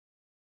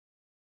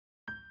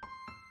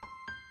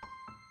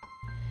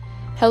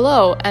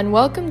Hello, and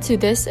welcome to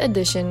this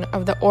edition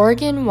of the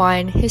Oregon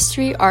Wine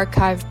History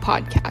Archive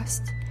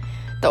podcast.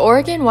 The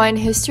Oregon Wine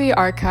History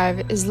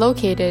Archive is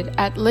located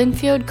at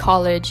Linfield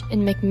College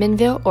in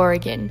McMinnville,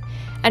 Oregon,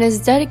 and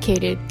is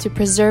dedicated to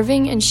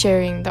preserving and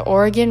sharing the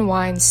Oregon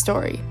wine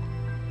story.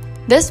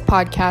 This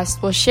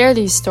podcast will share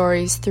these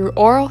stories through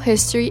oral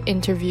history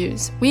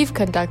interviews we've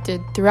conducted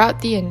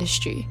throughout the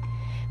industry.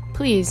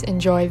 Please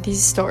enjoy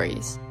these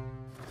stories.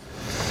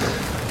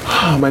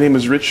 My name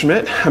is Rich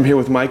Schmidt. I'm here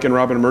with Mike and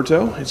Robin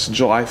Murto. It's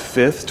July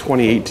 5th,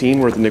 2018.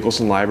 We're at the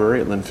Nicholson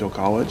Library at Linfield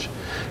College.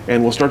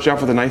 And we'll start you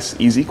off with a nice,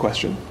 easy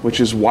question, which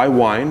is why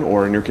wine,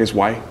 or in your case,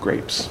 why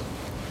grapes?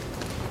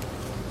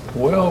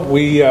 Well,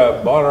 we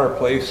bought our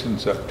place in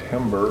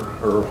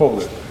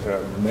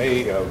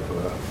May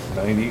of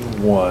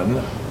 91. It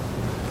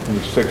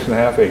was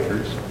 6.5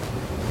 acres,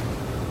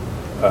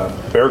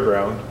 bare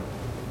ground.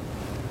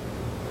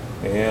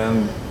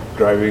 And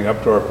driving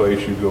up to our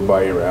place, you go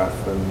by your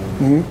Rath,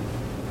 and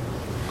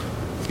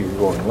you're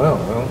going,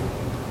 well,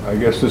 I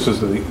guess this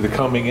is the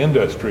coming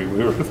industry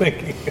we were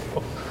thinking.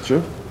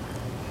 Sure.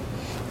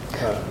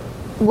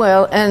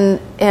 Well,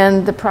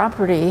 and the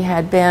property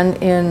had been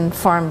in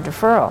farm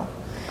deferral,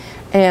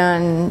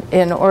 and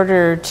in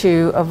order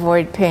to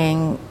avoid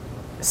paying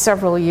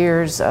several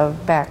years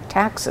of back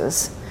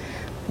taxes,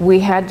 we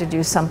had to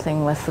do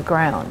something with the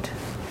ground,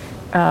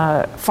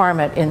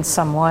 farm it in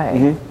some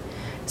way.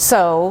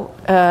 So,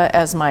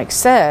 as Mike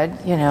said,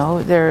 you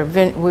know, there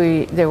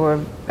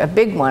were a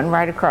big one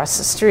right across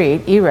the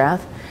street,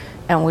 Erath,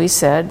 and we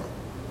said,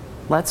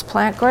 let's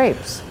plant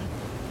grapes.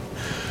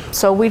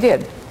 So we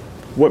did.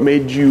 What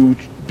made you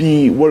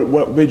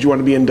what made you want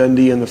to be in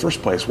Dundee in the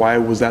first place? Why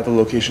was that the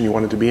location you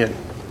wanted to be in?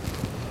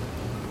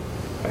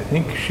 I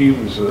think she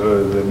was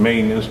the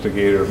main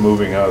instigator of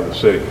moving out of the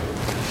city.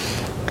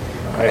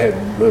 I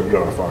had lived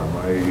on a farm.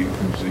 I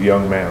was a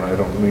young man. I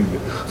don't need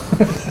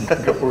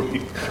to go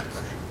read.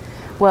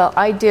 Well,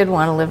 I did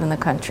want to live in the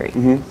country.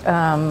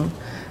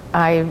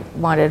 I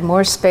wanted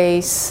more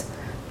space.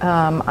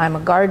 I'm a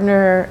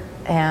gardener,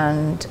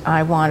 and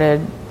I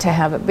wanted to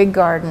have a big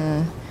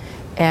garden,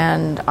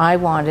 and I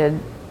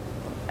wanted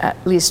at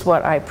least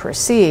what I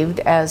perceived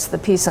as the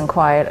peace and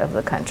quiet of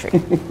the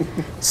country.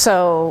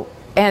 So,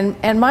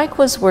 and Mike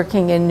was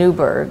working in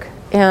Newburgh,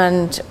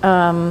 and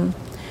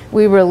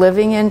we were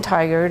living in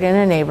Tigard in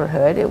a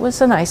neighborhood. It was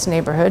a nice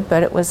neighborhood,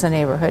 but it was a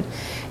neighborhood.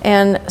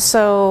 And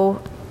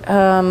so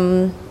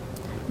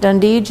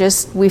Dundee,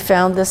 we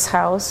found this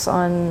house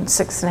on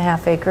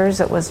 6.5 acres.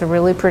 It was a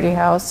really pretty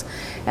house,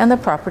 and the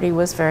property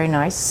was very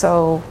nice,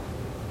 so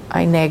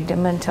I nagged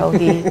him until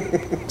he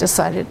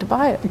decided to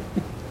buy it.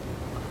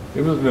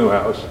 It was a new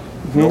house,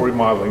 no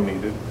remodeling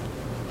needed,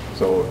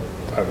 so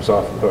I was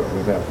off the hook. We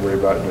didn't have to worry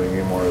about doing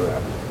any more of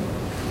that.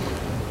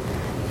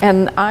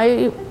 And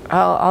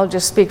I'll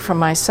just speak for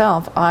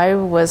myself. I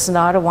was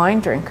not a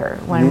wine drinker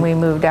when we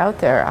moved out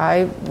there.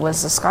 I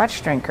was a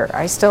Scotch drinker.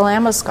 I still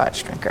am a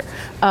Scotch drinker.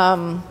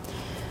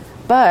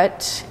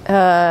 But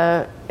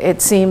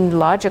it seemed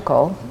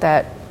logical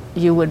that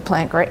you would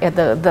plant grapes.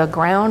 The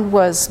ground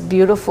was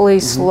beautifully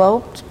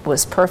sloped,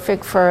 was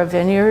perfect for a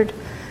vineyard,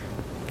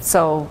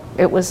 so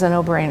it was a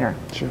no-brainer.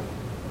 Sure.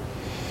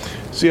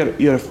 So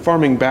you had a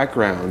farming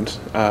background.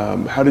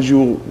 How did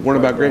you learn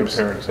about grapes?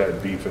 My parents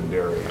had beef and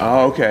dairy.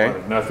 Oh, okay.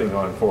 Wanted nothing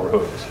on four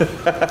hooves.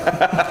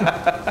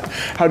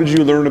 How did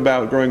you learn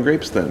about growing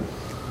grapes then?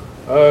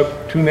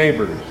 Two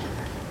neighbors,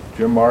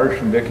 Jim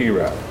Marsh and Dick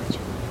Erath.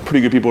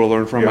 Pretty good people to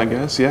learn from, I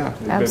guess. Yeah.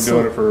 They've been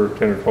doing it for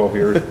 10 or 12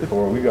 years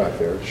before we got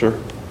there. Sure.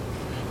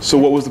 So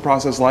what was the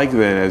process like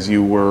then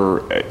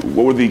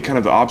what were the kind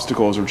of the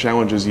obstacles or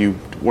challenges you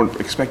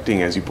weren't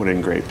expecting as you put in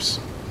grapes?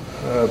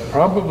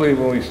 Probably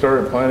when we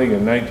started planting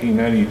in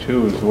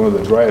 1992 was one of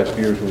the driest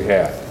years we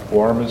had.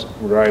 Warmest,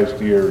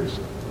 driest years.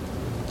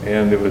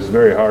 And it was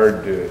very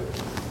hard to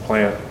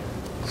plant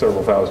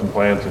several thousand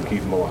plants and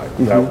keep them alive.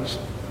 That was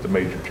the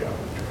major challenge.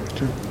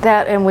 Sure.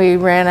 That, and we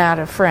ran out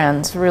of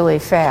friends really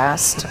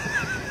fast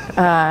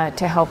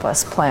to help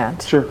us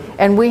plant. Sure.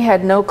 And we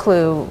had no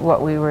clue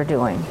what we were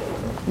doing.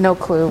 No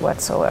clue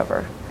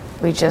whatsoever.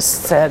 We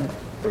just said,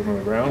 Put them in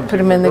the ground. Put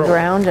them in the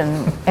ground,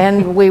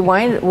 and we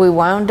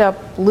wound up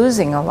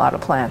losing a lot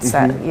of plants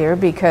that year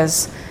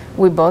because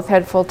we both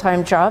had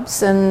full-time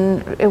jobs,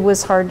 and it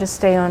was hard to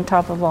stay on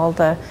top of all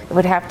it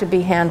would have to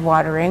be hand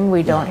watering.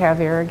 We don't have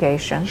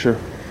irrigation. Sure.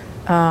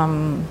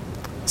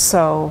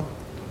 So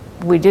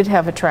we did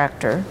have a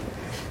tractor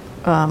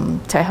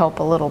to help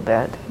a little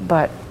bit,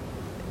 but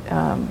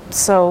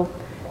so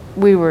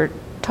we were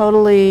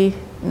totally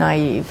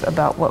naive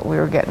about what we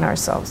were getting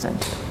ourselves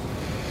into.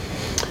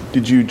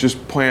 Did you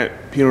just plant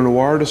Pinot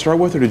Noir to start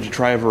with, or did you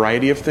try a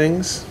variety of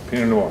things?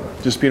 Pinot Noir.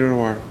 Just Pinot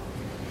Noir.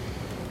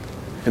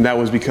 And that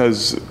was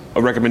because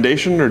a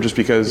recommendation, or just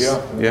because?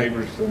 Yeah,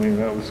 neighbors, I mean,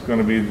 that was going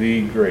to be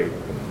the grape.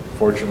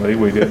 Fortunately,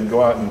 we didn't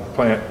go out and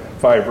plant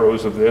 5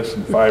 rows of this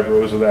and 5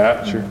 rows of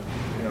that. Sure. And,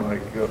 you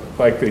know,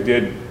 like they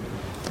did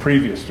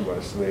previous to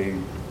us. They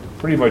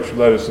pretty much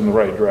led us in the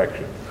right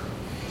direction.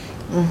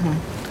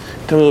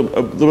 Tell me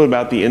a little bit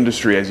about the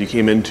industry as you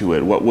came into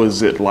it. What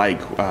was it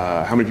like?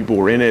 How many people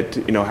were in it?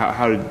 You know,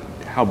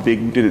 how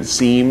big did it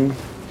seem?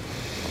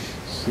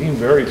 Seemed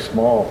very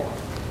small.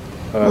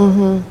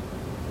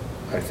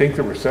 I think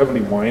there were 70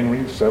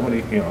 wineries, 70,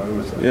 you know, it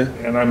was,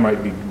 and I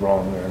might be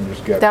wrong there, I'm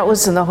just guessing. That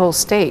was in the whole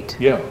state.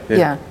 Yeah.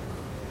 Yeah.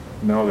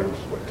 Now there's,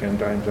 what, 10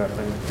 times that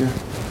many? Yeah,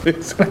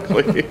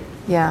 exactly.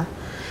 Yeah.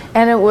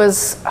 And it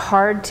was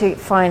hard to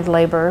find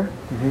labor.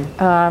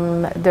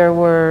 There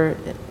were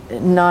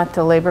not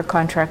the labor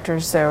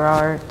contractors there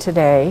are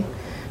today.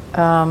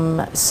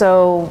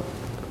 So,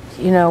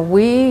 you know,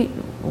 we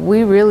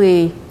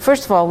really,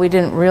 first of all, we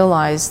didn't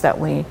realize that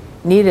we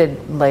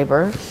needed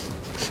labor.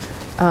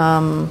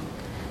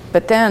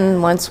 But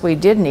then once we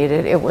did need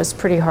it, it was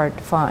pretty hard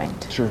to find.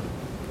 Sure.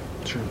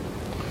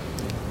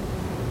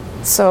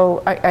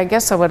 So I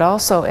guess I would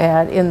also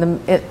add,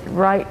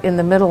 right in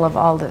the middle of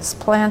all this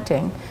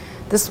planting,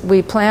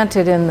 we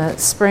planted in the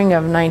spring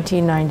of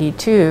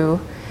 1992,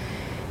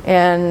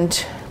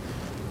 and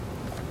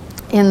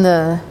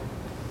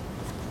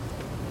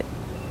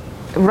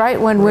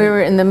right when we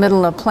were in the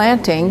middle of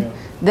planting,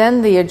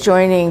 then the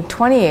adjoining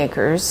 20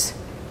 acres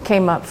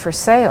came up for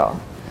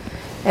sale.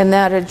 And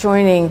that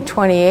adjoining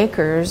 20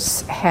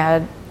 acres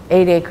had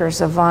 8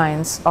 acres of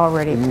vines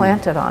already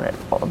planted on it.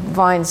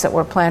 Vines that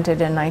were planted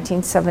in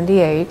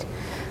 1978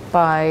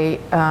 by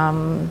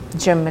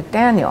Jim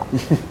McDaniel.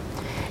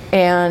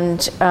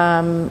 And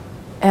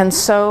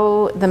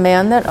so the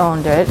man that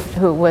owned it,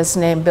 who was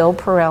named Bill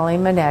Pirelli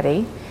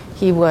Minetti,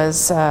 he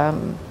was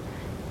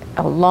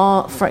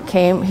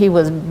he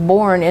was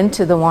born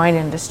into the wine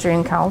industry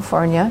in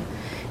California,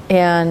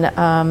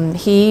 and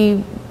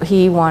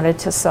he wanted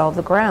to sell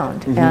the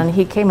ground. And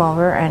he came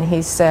over and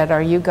he said,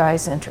 "Are you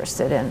guys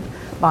interested in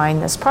buying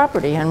this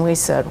property?" And we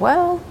said,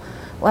 "Well,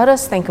 let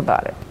us think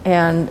about it."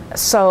 And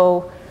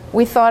so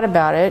we thought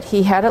about it.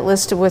 He had it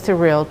listed with a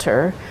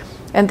realtor,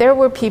 and there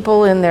were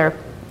people in their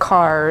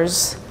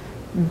cars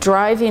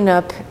driving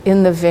up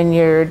in the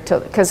vineyard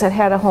because it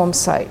had a home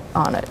site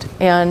on it.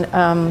 And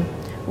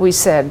we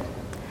said,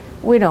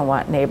 "We don't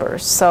want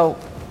neighbors, so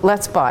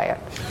let's buy it."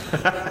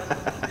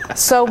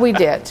 So we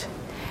did.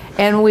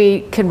 And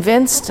we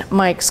convinced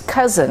Mike's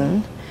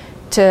cousin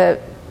to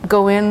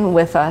go in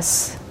with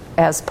us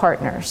as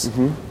partners.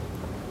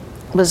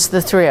 It was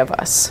the three of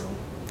us.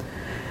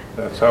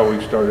 That's how we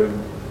started.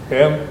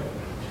 And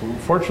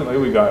fortunately,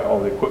 we got all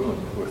the equipment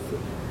with the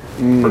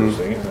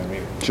purchasing. I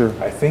mean, sure.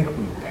 I think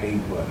we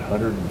paid, what,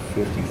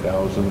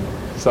 $150,000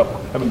 something.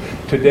 I mean,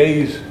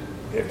 today's,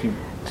 if you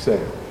said,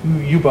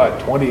 you bought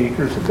 20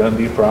 acres of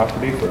Dundee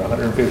property for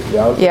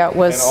 $150,000, yeah, it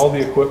was, and all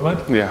the equipment.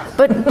 Yeah.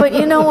 But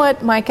you know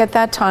what, Mike? At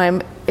that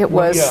time, it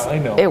was I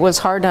know. It was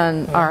hard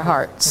on our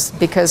hearts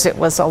because it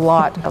was a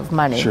lot of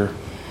money. Sure.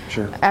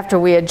 After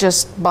we had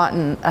just bought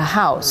a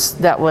house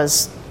that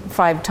was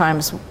 5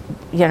 times,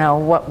 you know,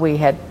 what we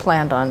had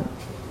planned on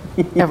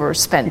ever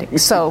spending.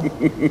 So,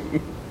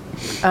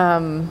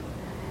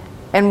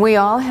 and we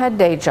all had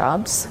day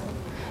jobs,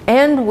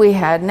 and we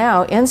had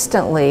now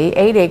instantly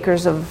 8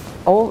 acres of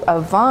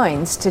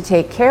vines to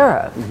take care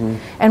of.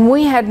 And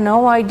we had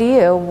no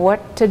idea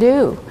what to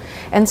do.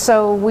 And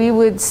so we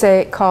would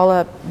call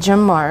up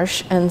Jim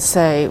Marsh and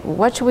say,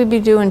 "What should we be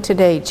doing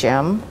today,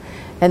 Jim?"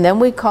 And then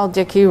we'd call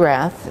Dickie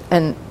Rath,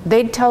 and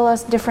they'd tell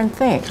us different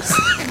things.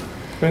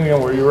 Depending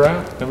on where you were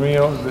at. I mean, you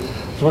know,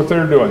 it's what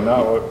they're doing,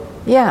 not what.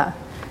 Yeah.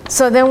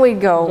 So then we'd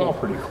go. It's all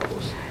pretty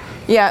close.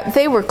 Yeah,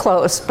 they were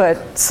close,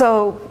 but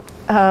so,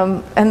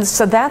 and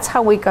so that's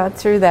how we got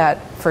through that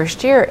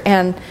first year.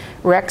 And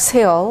Rex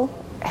Hill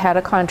had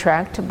a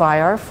contract to buy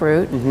our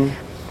fruit,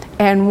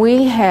 and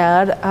we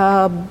had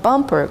a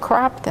bumper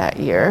crop that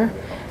year,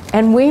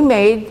 and we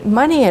made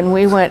money, and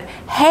we went,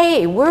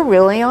 "Hey, we're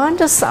really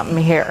onto something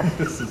here."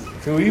 This is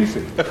too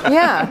easy.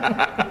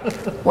 Yeah.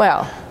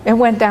 Well, it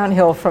went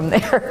downhill from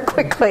there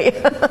quickly.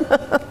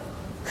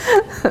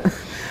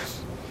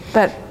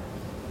 But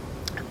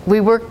we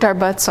worked our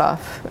butts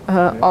off,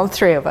 all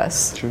three of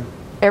us. Sure.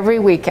 Every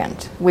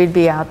weekend we'd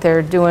be out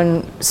there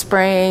doing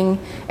spraying,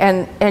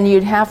 and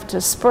you'd have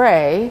to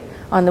spray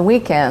on the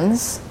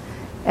weekends,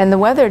 and the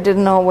weather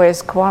didn't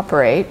always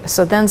cooperate,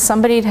 so then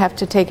somebody'd have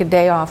to take a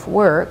day off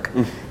work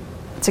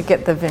to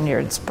get the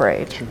vineyard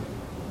sprayed. Sure.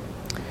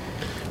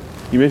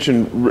 You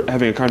mentioned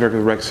having a contract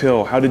with Rex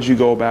Hill. How did you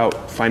go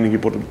about finding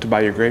people to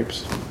buy your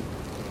grapes?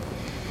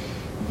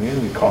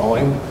 Mainly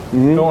calling,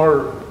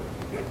 or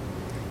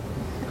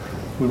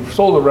we've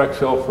sold to Rex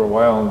Hill for a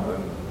while, and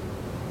then,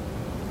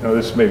 you know,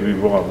 this may be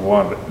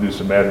want to do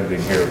some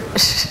editing here.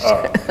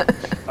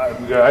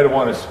 I don't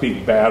want to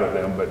speak bad of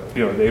them, but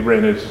you know, they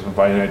ran into some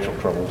financial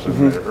troubles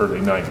in the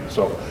early '90s.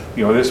 So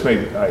you know,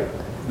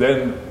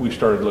 then we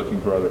started looking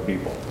for other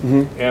people,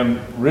 and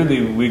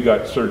really we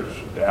got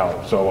searched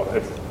out. So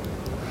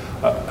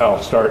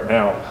I'll start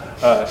now.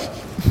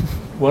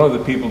 One of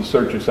the people to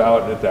search us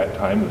out at that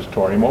time was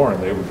Tory Moore,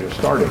 and they were just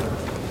starting.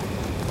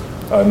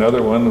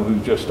 Another one who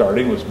was just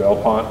starting was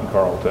Belpont and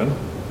Carlton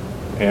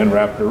and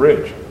Raptor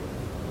Ridge.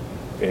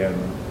 And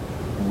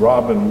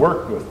Robin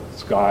worked with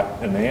Scott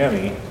and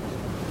Annie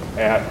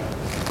at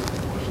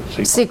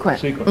Sequent.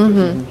 So-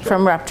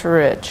 From Raptor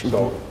Ridge.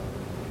 So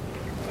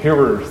here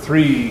were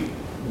 3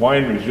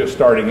 wineries just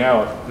starting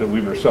out that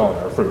we were selling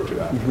our fruit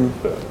to after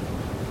the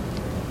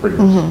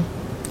previous.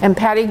 And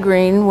Patty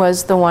Green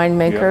was the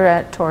winemaker Yeah.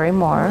 at Torrey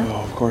Moore.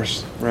 Oh, of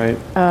course, right.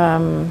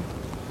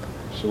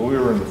 So we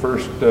were in the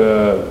first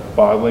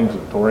bottlings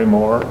of Torrey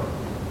Moore,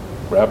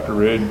 Raptor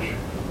Ridge,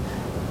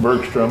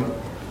 Bergstrom.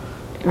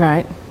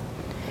 Right.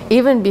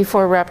 Even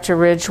before Raptor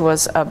Ridge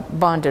was a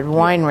bonded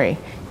winery,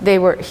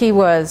 he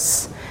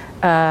was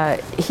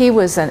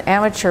an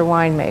amateur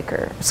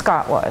winemaker,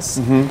 Scott was.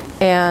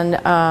 And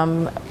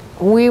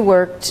we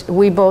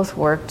both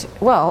worked,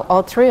 well,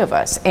 all 3 of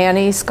us,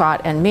 Annie,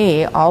 Scott, and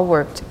me, all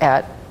worked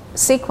at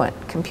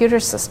Sequent Computer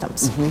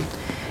Systems.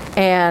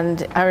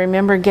 And I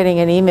remember getting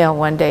an email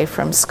one day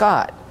from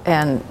Scott,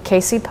 and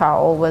Casey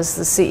Powell was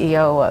the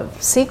CEO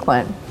of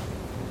Sequent.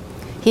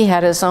 He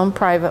had his own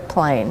private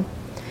plane,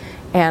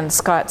 and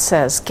Scott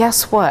says,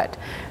 guess what?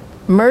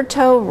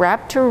 Murto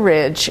Raptor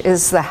Ridge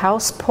is the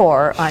house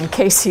pour on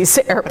Casey's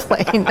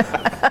airplane.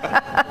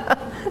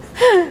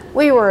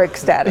 We were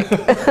ecstatic.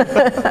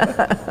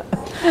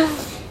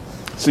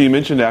 So you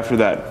mentioned after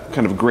that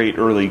kind of great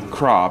early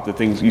crop, that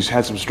things, you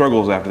had some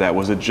struggles after that.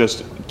 Was it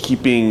just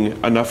keeping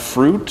enough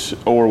fruit,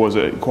 or was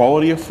it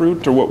quality of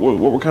fruit, or what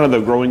were kind of the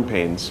growing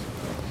pains?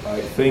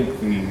 I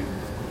think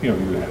you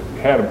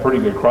had a pretty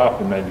good crop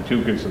in '92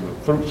 because of the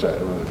fruit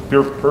set. It was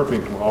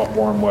perfect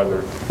warm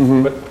weather.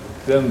 But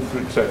then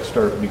fruit sets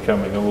started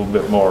becoming a little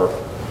bit more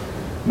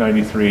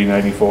 93,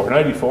 94.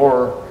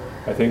 94,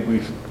 I think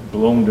we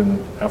bloomed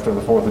after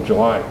the 4th of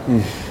July.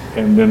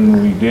 And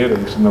then we did, it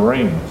was in the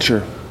rain.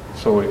 Sure.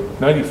 So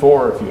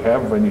 94, if you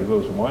have any of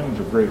those wines,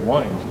 are great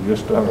wines. You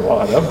just don't have a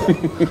lot of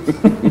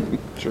them.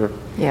 Sure.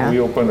 Yeah. We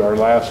opened our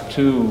last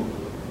 2,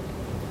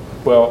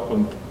 well,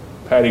 when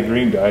Patty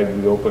Green died,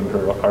 we opened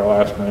our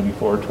last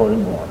 94 Torrey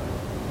Moore.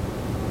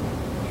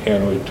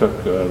 And we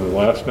took the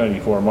last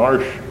 94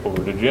 Marsh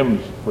over to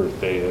Jim's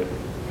birthday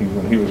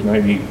when he was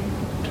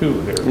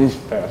 92 there this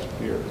past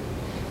year.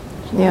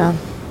 So Yeah.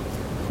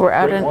 We're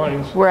out great of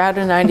wines.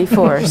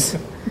 94s.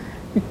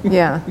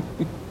 Yeah.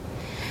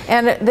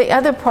 And the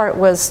other part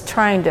was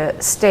trying to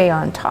stay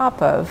on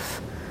top of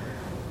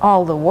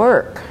all the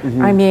work.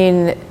 I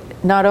mean,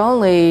 not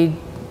only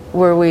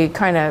were we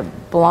kind of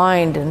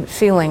blind and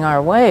feeling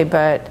our way,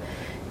 but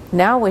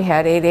now we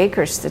had 8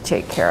 acres to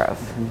take care of.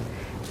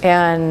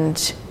 And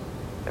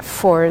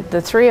for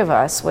the 3 of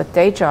us with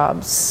day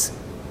jobs,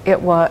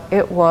 it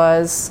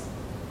was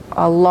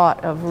a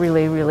lot of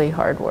really, really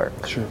hard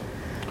work. Sure.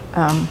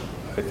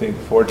 I think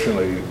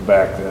fortunately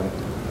back then,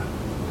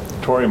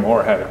 Torrey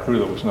Moore had a crew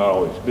that was not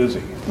always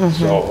busy.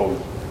 So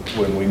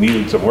when we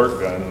needed some work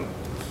done,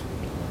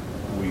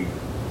 we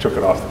took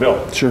it off the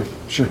bill. Sure.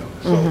 Sure.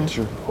 So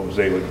Sure.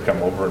 Jose would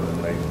come over and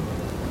then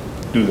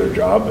they'd do their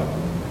job.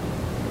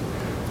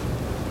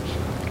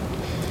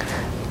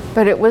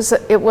 But it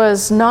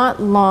was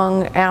not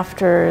long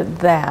after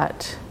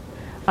that,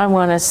 I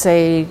want to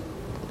say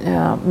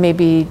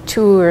maybe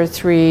 2 or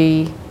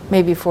 3,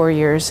 maybe 4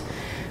 years,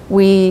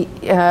 we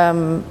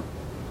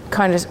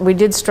we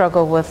did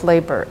struggle with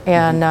labor,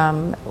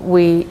 and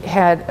we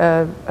had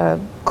a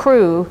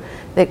crew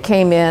that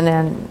came in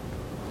and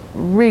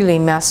really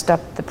messed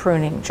up the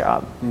pruning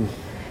job.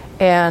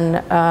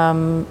 And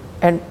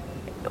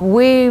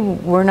we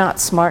were not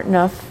smart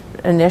enough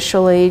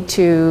initially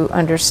to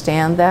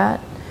understand that.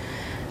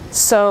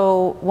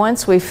 So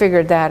once we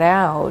figured that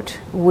out,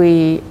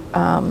 we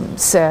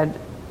said,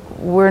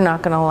 we're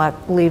not going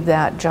to leave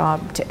that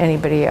job to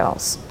anybody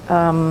else.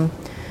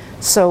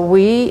 So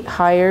we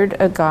hired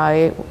a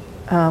guy,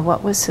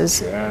 what was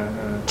his?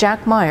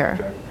 Jack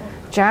Meyer.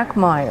 Jack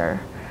Meyer,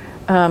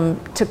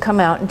 to come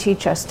out and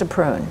teach us to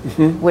prune,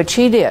 which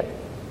he did.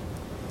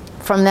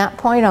 From that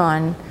point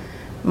on,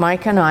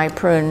 Mike and I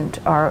pruned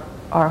our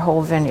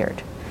whole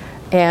vineyard,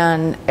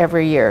 and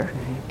every year.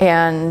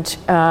 And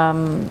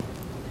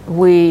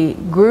we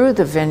grew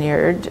the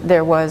vineyard.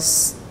 There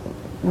was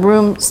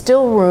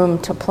still room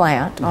to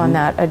plant on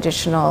that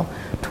additional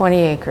 20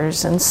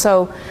 acres. And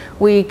so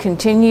we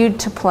continued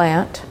to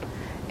plant,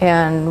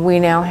 and we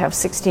now have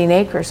 16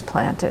 acres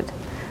planted.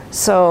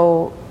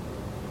 So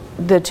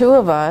the 2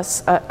 of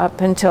us,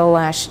 up until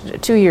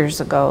 2 years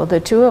ago, the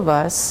 2 of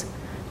us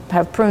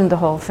have pruned the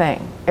whole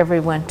thing every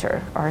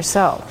winter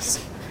ourselves.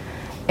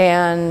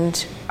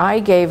 And I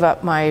gave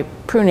up my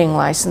pruning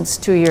license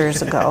 2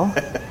 years ago.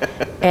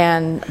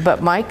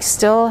 But Mike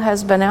still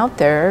has been out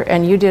there,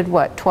 and you did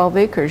what, 12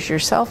 acres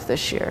yourself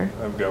this year?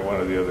 I've got one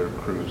of the other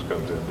crews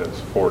comes in, that's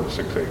 4 to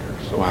 6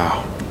 acres. So.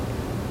 Wow.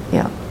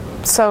 Yeah.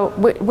 So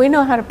we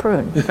know how to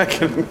prune. I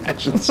can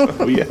imagine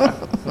so, yeah.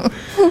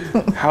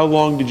 How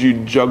long did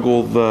you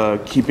juggle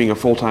keeping a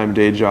full-time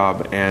day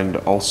job and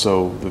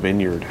also the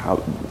vineyard?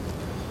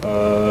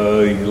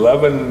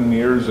 11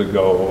 years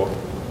ago,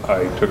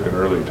 I took an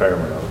early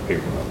retirement out of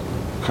paper mill.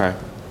 Okay.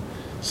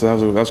 So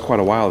that was quite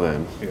a while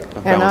then. Yeah.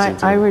 And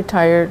I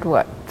retired,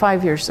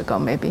 5 years ago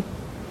maybe?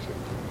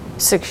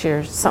 6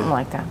 years, something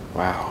like that.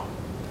 Wow.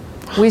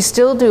 We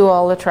still do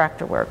all the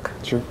tractor work.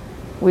 Sure.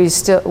 we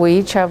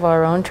each have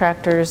our own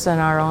tractors and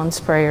our own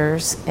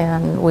sprayers,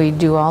 and we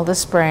do all the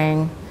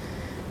spraying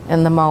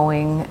and the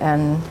mowing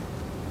and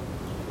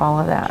all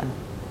of that.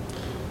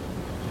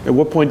 At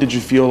what point did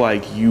you feel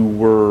like you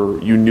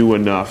knew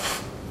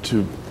enough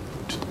to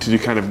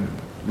kind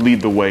of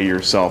lead the way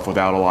yourself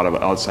without a lot of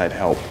outside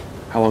help?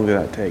 How long did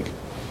that take?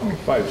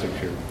 5,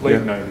 6 years,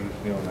 late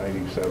 90s,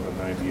 97,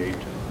 98.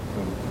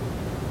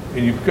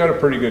 And you've got a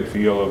pretty good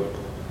feel of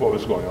what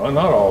was going on.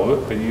 Not all of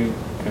it, but you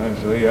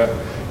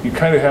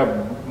kind of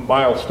have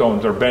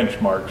milestones or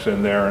benchmarks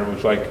in there. And it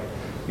was like,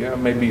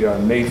 maybe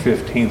on May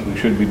 15th we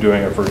should be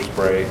doing our first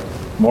spray.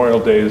 Memorial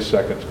Day is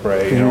second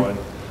spray, and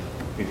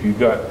if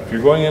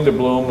you're going into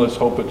bloom, let's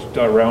hope it's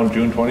around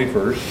June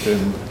 21st,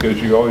 and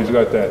because you always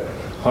got that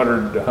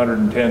 100 to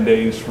 110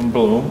 days from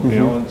bloom,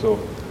 and so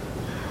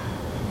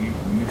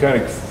you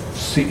kind of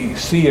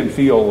see and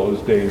feel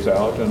those days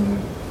out, and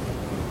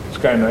it's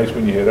kind of nice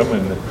when you hit them.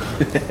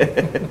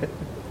 And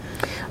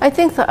I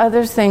think the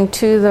other thing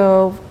too,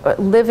 though,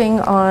 living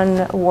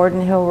on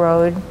Warden Hill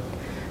Road,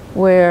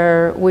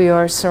 where we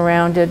are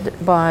surrounded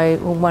by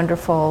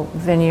wonderful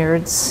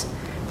vineyards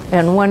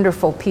and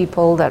wonderful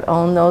people that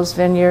own those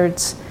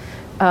vineyards,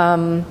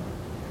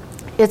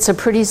 it's a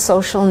pretty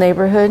social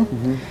neighborhood.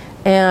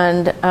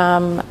 And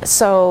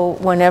so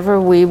whenever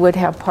we would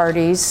have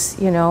parties,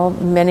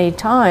 many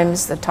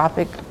times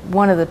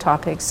one of the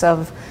topics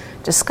of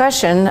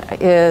discussion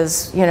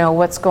is,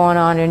 what's going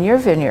on in your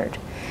vineyard.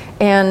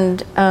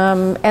 And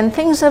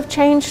things have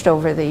changed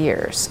over the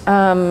years.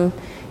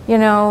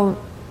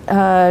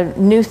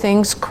 New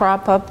things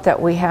crop up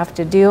that we have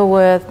to deal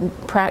with.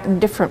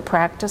 Different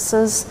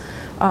practices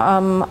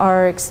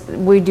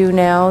we do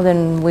now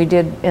than we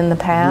did in the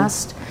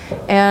past.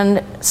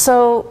 And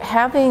so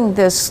having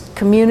this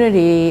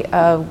community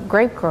of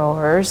grape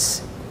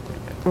growers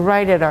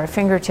right at our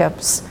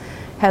fingertips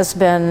has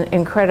been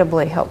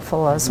incredibly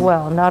helpful as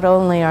well. Not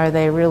only are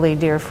they really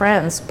dear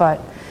friends, but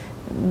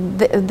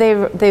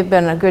they've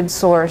been a good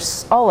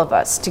source. All of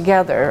us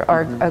together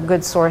are a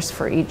good source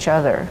for each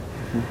other.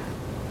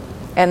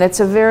 And it's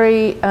a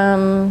very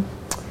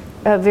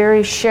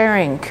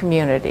sharing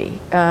community.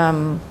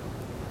 I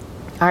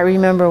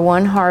remember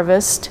one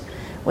harvest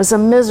was a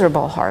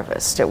miserable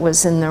harvest. It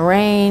was in the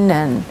rain,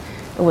 and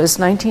it was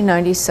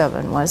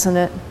 1997, wasn't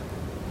it?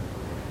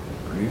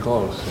 Pretty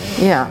close.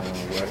 Yeah.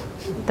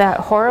 That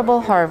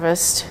horrible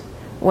harvest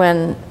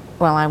when,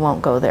 well, I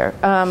won't go there.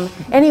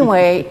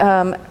 Anyway,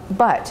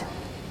 but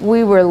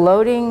we were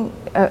loading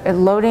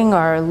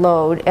our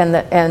load, and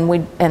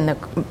the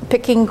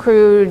picking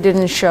crew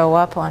didn't show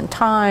up on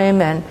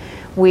time, and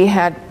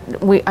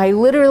I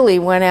literally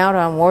went out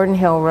on Warden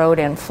Hill Road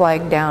and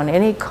flagged down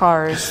any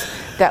cars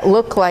that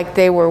looked like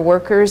they were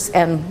workers,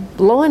 and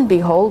lo and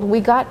behold, we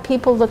got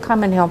people to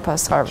come and help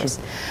us harvest.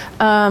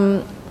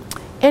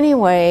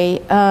 Anyway,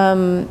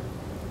 it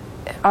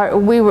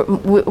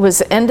was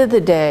the end of the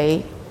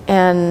day,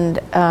 and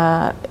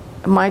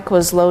Mike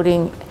was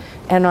loading,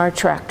 and our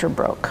tractor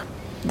broke.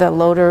 The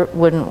loader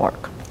wouldn't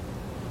work.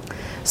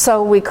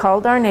 So we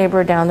called our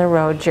neighbor down the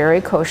road,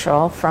 Jerry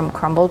Koschel from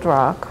Crumbled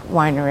Rock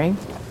Winery,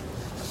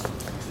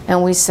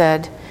 and we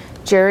said,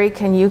 Jerry,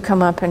 can you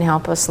come up and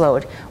help us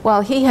load?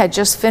 Well, he had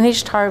just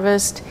finished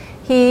harvest.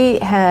 He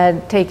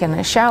had taken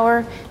a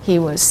shower. He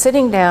was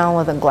sitting down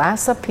with a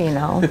glass of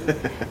Pinot,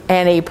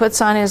 and he puts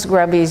on his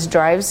grubbies,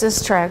 drives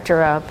his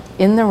tractor up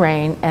in the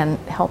rain, and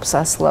helps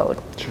us load.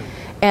 Sure.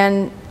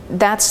 And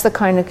that's the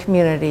kind of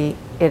community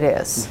it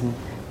is.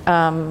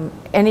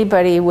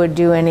 Anybody would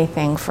do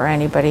anything for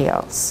anybody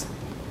else.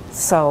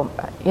 So,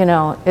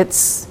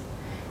 it's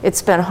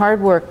been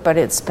hard work, but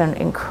it's been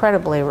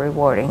incredibly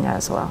rewarding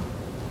as well.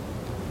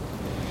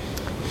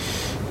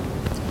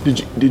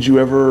 Did you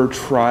ever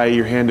try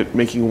your hand at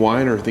making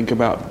wine or think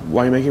about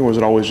winemaking, or was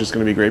it always just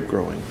going to be grape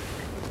growing?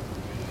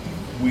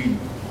 We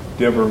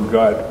never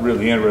got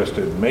really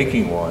interested in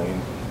making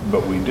wine,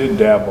 but we did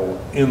dabble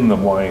in the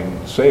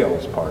wine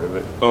sales part of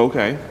it. Oh,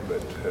 okay.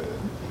 But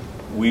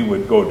we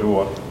would go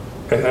to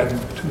in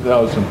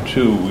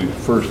 2002, we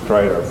first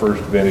tried our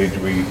first vintage.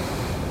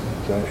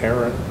 Is that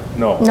Aaron?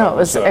 No, it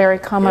was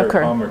Eric Hummaker.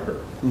 Eric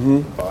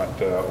Hummaker bought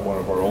one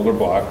of our older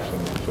blocks,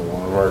 and so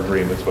one of our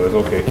agreements was,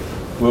 okay,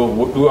 we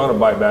want to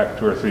buy back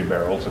 2 or 3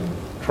 barrels and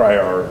try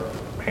our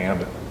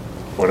hand at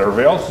what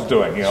everybody else is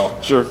doing,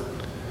 Sure.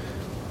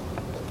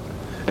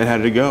 And how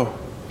did it go?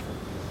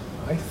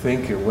 I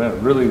think it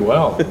went really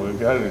well. It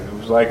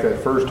was like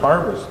that first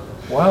harvest.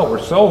 Wow,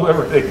 we're sold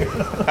everything.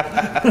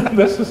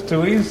 This is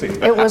too easy.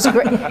 It was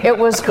great. It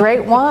was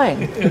great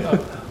wine.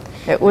 Yeah.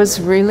 It was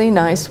really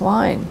nice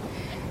wine.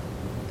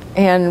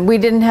 And we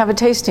didn't have a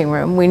tasting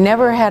room. We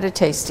never had a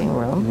tasting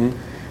room.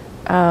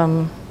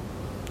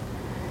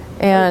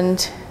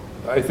 And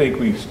I think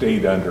we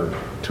stayed under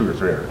 200 or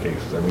 300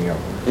 cases. I mean,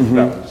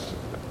 that was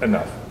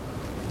enough.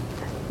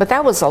 But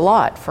that was a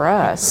lot for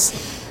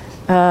us.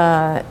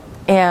 And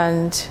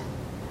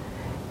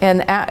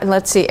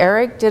let's see,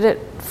 Eric did it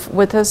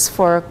with us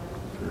for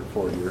 3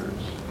 or 4 years.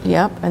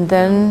 Yep, and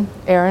then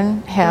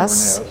Aaron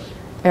Hess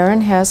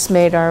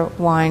made our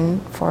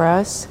wine for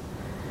us.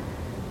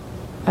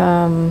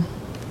 And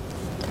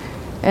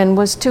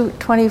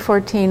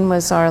 2014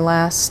 was our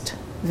last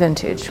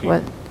vintage.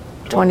 What?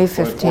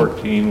 2015.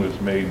 2014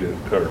 was made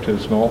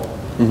artisanal,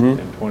 and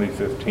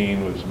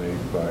 2015 was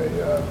made by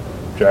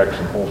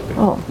Jackson Holstein.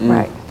 Oh,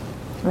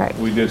 right.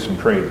 We did some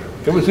trading.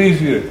 It was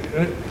easy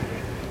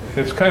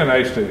it's kind of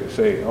nice to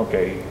say,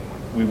 okay,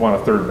 we want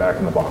a third back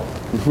in the bottle.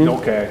 No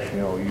cash,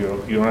 you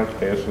don't have to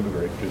pay us for the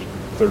grape, just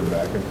third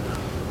back.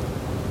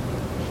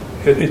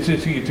 And it's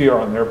easier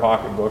on their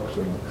pocketbooks.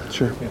 And,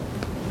 Sure. Yeah.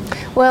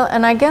 Well,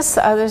 and I guess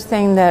the other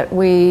thing that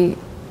we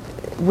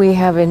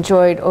have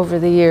enjoyed over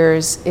the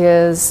years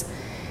is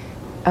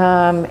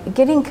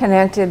getting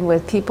connected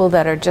with people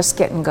that are just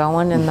getting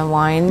going in the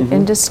wine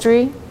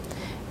industry.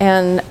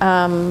 And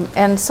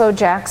so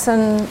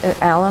Jackson,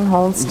 Alan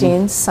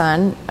Holstein's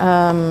son,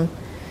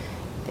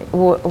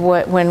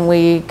 when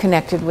we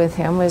connected with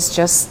him, was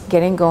just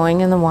getting going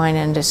in the wine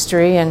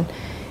industry. And,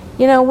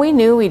 we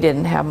knew we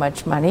didn't have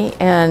much money,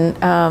 and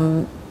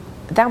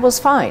that was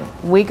fine.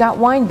 We got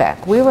wine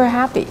back. We were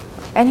happy,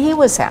 and he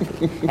was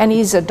happy. And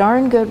he's a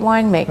darn good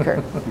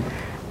winemaker.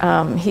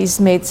 He's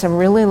made some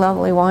really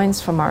lovely wines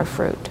from our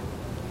fruit.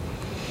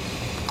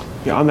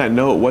 Yeah, on that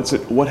note,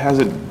 what has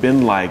it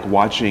been like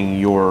watching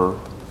your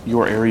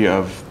area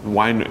of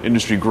wine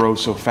industry grow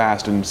so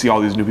fast and see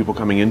all these new people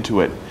coming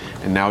into it,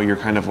 and now you're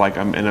kind of like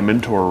in a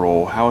mentor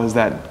role? How has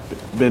that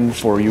been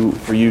for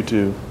you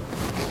to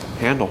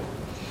handle?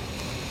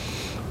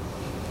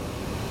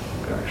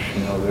 Gosh,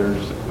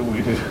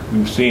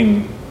 we've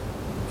seen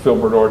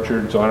Filbert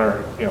orchards on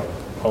our,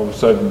 all of a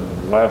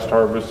sudden last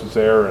harvest is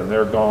there and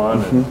they're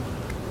gone. And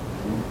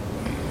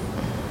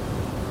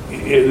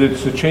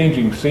it's a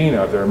changing scene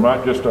out there,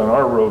 not just on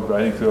our road,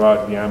 but I think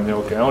throughout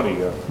Yamhill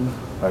County.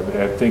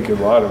 I think a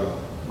lot of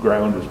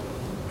ground has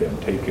been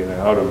taken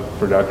out of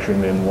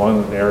production in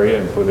one area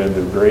and put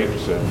into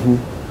grapes, and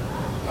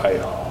I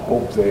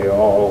hope they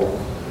all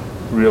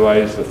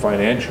realize the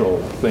financial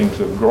things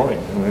of growing.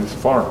 I mean, it's a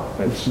farm.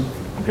 It's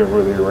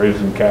whether you're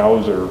raising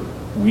cows or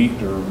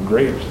wheat or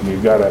grapes, and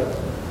you've got to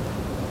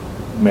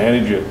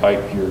manage it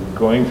like you're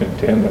going to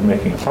intend on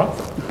making a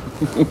profit.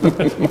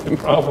 The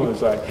problem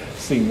is I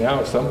see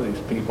now some of these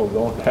people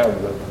don't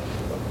have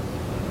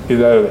they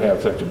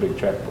have such a big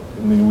checkbook.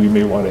 I mean, we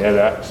may want to add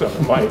out some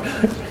of my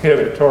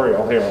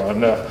editorial here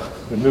on the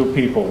new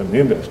people in the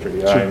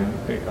industry. Sure.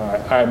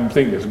 I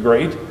think it's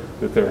great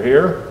that they're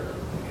here.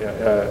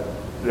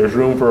 There's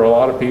room for a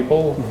lot of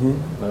people.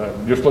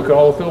 Just look at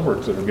all the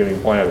filberts that are getting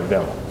planted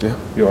now.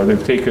 Yeah.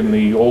 They've taken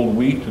the old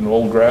wheat and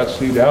old grass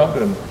seed out,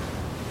 and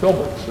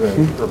filberts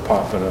are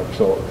popping up.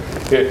 So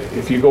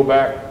if you go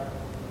back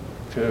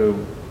to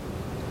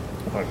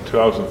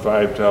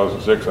 2005,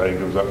 2006, I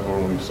think it was up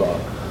when we saw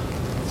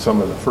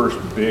some of the first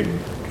big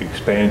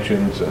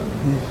expansions, and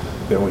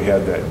then we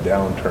had that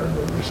downturn,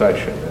 the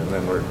recession, and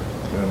then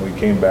we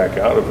came back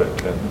out of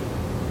it.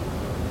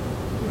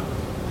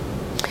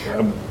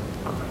 And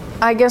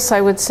I guess I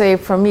would say,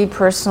 for me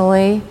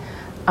personally,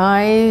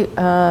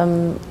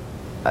 and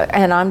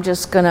I'm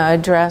just going to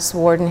address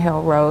Warden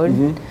Hill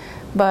Road,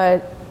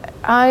 but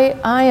I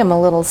am a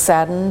little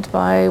saddened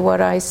by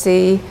what I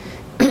see.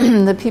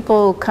 The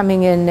people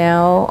coming in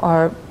now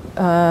are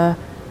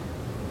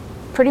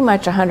pretty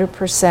much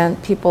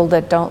 100% people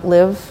that don't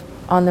live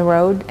on the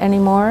road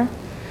anymore.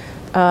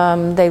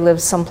 They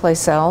live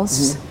someplace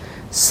else.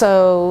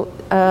 So,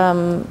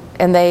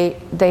 and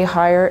they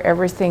hire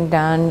everything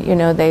done.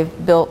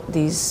 They've built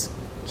these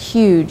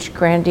huge,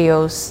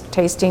 grandiose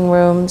tasting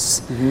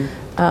rooms.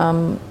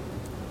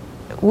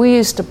 We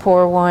used to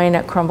pour wine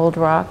at Crumbled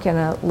Rock in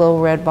a little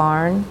red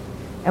barn,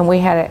 and we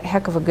had a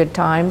heck of a good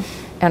time,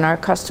 and our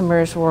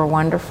customers were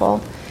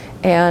wonderful.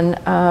 And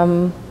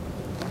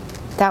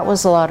that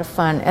was a lot of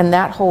fun, and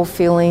that whole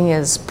feeling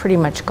is pretty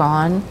much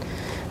gone.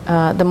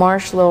 The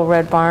Marsh Little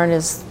Red Barn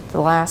is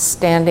the last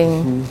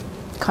standing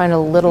kind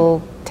of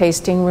little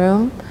tasting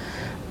room.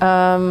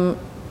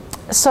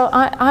 So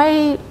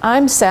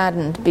I'm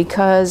saddened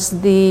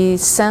because the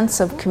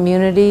sense of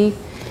community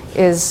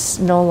is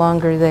no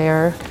longer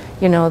there.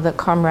 The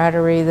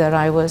camaraderie that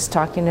I was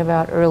talking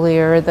about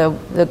earlier,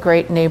 the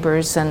great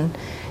neighbors, and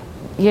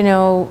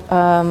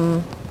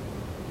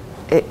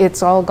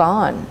it's all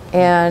gone,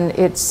 and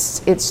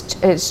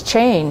it's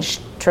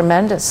changed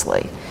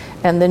tremendously.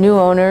 And the new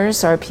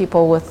owners are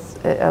people with,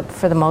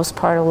 for the most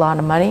part, a lot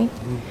of money,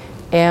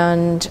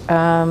 and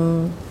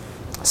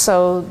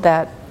so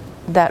that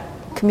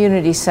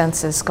community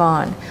sense is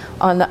gone.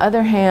 On the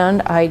other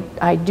hand,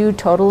 I do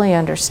totally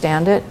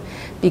understand it,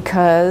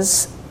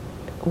 because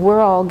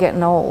we're all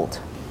getting old,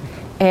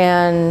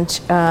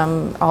 and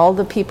all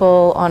the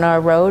people on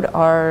our road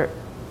are.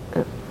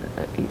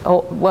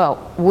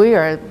 We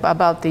are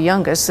about the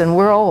youngest, and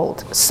we're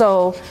old,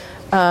 so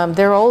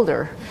they're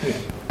older.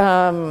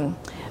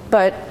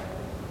 But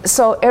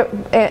so,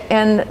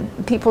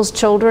 and people's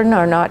children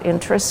are not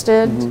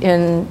interested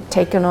in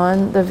taking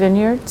on the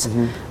vineyards,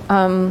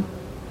 and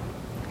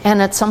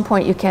at some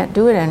point you can't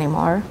do it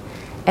anymore.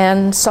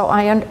 And so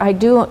I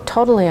do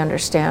totally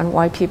understand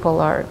why people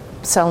are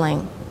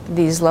selling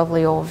these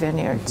lovely old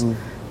vineyards.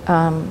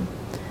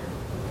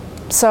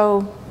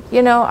 So,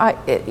 you know,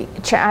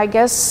 I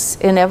guess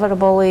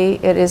inevitably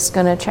it is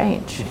going to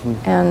change,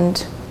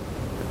 and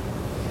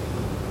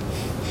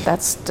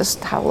that's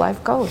just how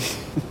life goes.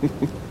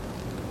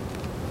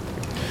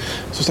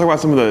 So let's talk about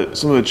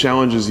some of the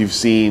challenges you've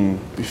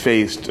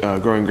faced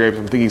growing grapes.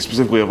 I'm thinking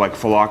specifically of like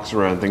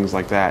phylloxera and things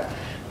like that.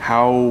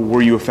 How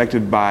were you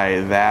affected by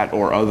that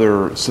or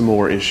other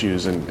similar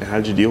issues, and how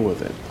did you deal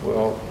with it?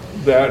 Well,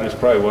 that is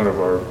probably one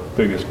of our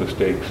biggest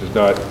mistakes, is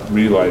not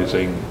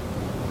realizing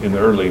in the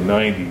early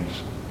 90s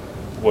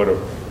what a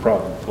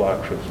problem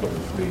phylloxera was going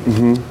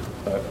to be.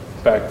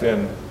 Back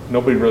then,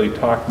 nobody really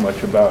talked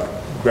much about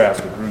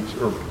grafted roots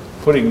or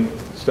putting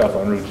stuff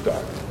on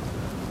rootstock.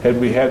 Had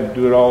we had to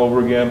do it all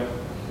over again,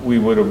 we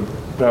would have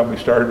probably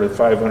started with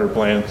 500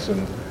 plants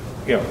and,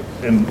 you know,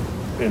 and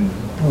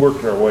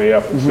worked our way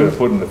up instead of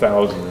putting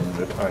 1,000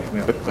 at a time.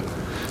 You know.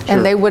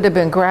 And they would have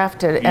been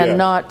grafted and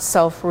not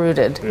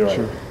self-rooted. Right.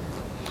 Sure.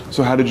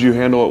 So how did you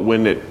handle it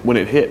when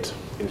it hit?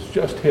 It's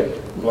just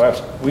hit.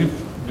 We've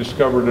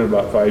discovered it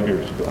about 5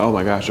 years ago. Oh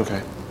my gosh,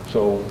 okay.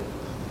 So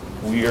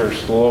we are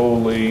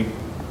slowly,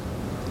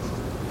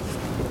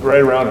 right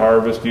around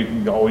harvest, you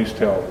can always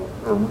tell,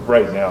 or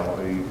right now,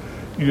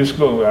 you just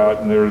go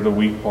out and they're the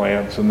weak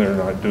plants and they're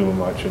not doing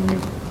much, and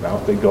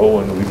out they go,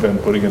 and we've been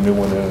putting a new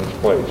one in its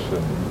place.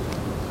 And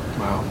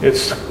wow.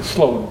 It's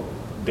slowed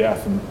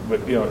death,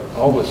 but you know,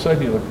 all of a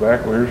sudden you look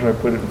back, where's I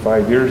put it in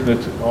 5 years, and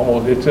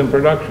it's in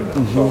production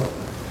now. So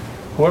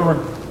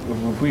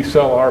if we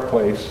sell our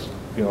place,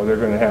 you know, they're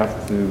going to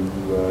have to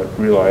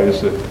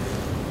realize that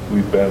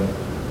we've been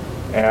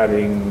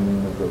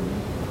adding the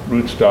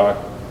rootstock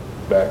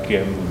back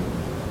in,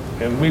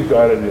 and we've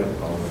got it in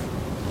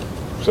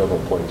several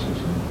places.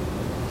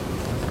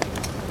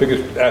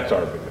 That's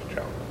our biggest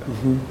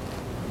challenge.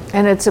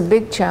 And it's a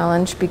big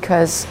challenge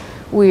because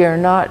we are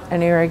not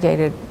an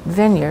irrigated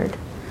vineyard.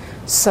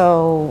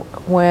 So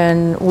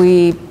when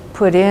we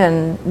put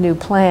in new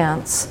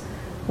plants,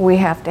 we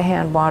have to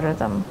hand water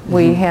them.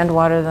 We hand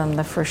water them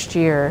the first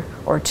year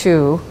or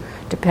two,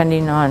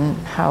 depending on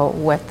how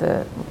wet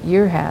the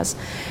year has.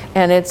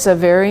 And it's a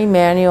very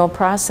manual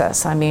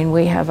process. I mean,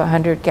 we have a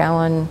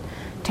 100-gallon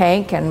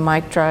tank, and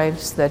Mike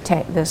drives the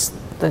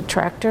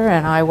tractor,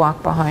 and I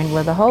walk behind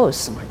with a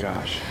hose. Oh my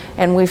gosh.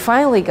 And we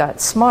finally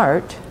got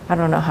smart. I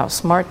don't know how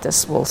smart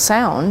this will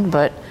sound,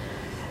 but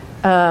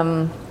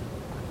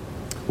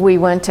we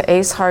went to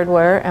Ace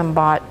Hardware and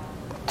bought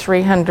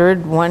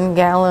 300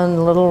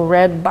 one-gallon little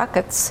red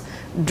buckets,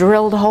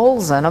 drilled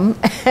holes in them,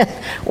 and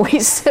we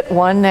sit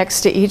one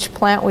next to each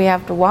plant we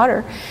have to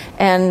water,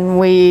 and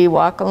we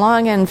walk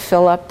along and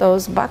fill up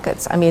those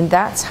buckets. I mean,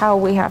 that's how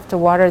we have to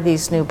water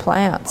these new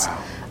plants.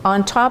 Wow.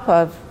 On top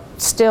of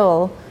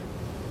still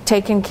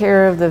taking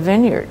care of the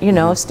vineyard, you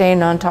know,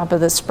 staying on top of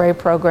the spray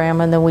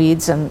program and the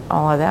weeds and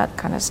all of that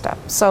kind of stuff.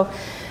 So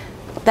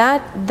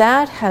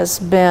that has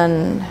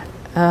been,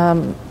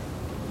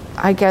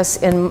 I guess,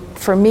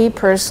 for me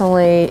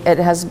personally, it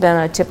has been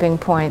a tipping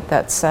point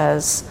that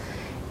says,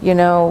 you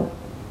know,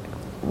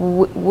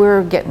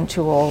 we're getting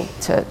too old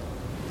to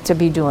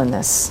be doing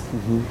this,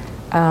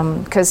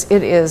 because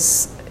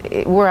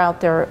we're out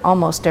there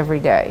almost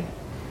every day,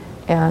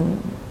 and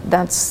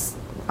that's.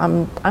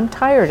 I'm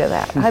tired of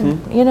that.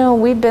 You know,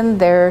 we've been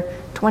there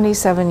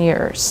 27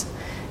 years,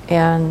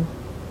 and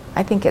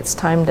I think it's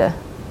time to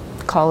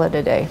call it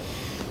a day.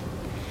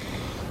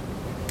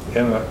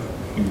 And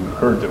you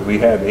heard that we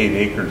had 8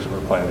 acres that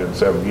were planted in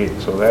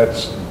 '78, so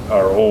that's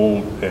our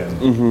old,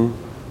 and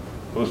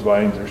those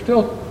vines are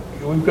still,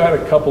 we've got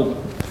a couple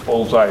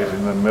bullseyes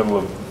in the middle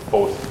of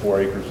both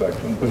 4-acre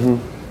sections, but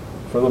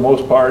for the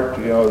most part,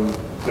 you know,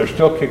 they're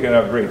still kicking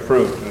out great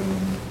fruit. And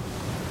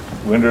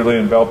Winderley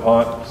and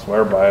Belpont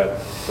swear by it,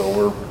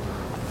 so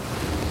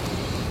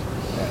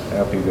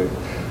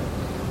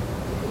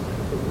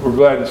we're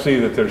glad to see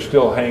that they're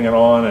still hanging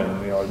on,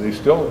 and you know, they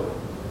still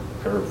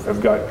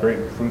have got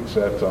great fruit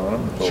sets on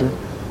them. So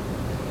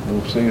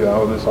we'll see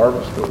how this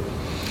harvest goes.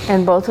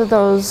 And both of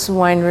those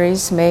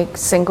wineries make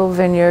single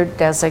vineyard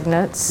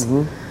designates,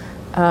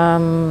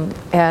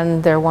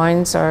 and their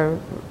wines are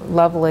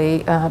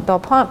lovely.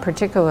 Belpont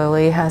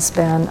particularly has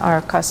been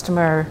our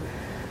customer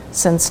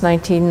since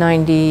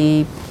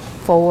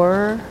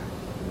 1994,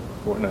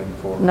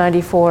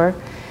 94,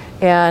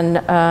 and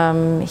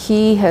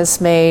he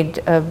has made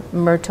a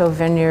Murto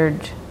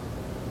Vineyard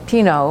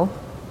Pinot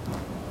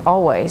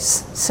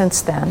always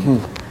since then,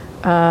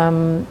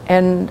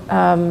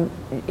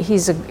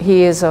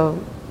 he is a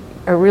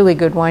really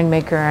good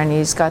winemaker, and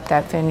he's got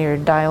that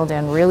vineyard dialed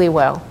in really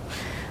well.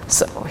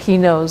 So he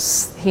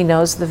knows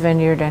the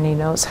vineyard, and he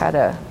knows how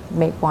to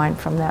make wine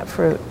from that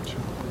fruit.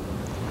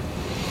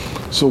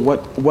 So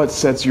what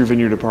sets your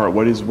vineyard apart?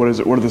 What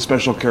are the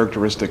special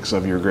characteristics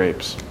of your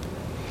grapes?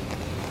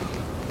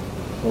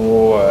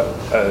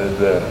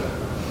 The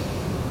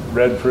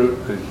red fruit,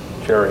 the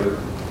cherry,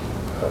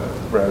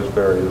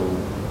 raspberry,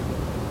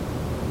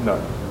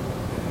 nut.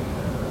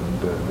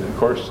 And of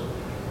course,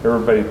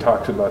 everybody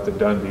talks about the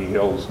Dundee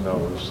Hills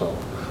nose, so.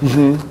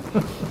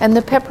 And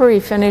the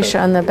peppery finish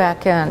on the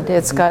back end.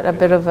 It's got a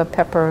bit of a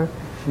pepper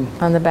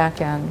on the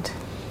back end.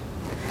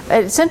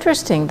 It's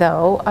interesting,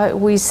 though.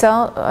 We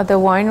sell the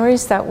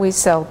wineries that we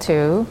sell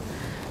to,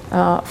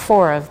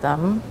 4 of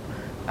them,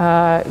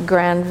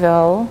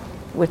 Granville,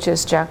 which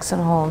is Jackson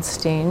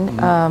Holstein,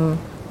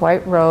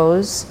 White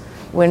Rose,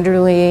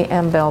 Winderley,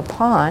 and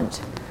Belpont,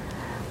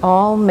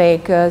 all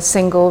make a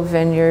single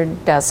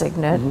vineyard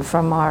designate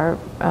from our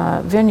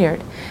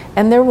vineyard.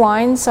 And their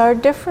wines are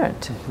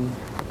different.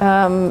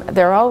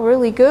 They're all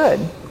really good.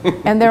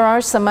 And there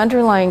are some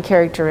underlying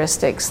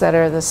characteristics that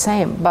are the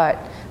same, but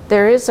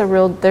there is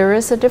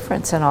a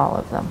difference in all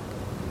of them.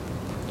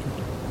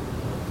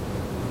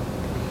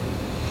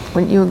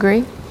 Wouldn't you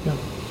agree? Yeah.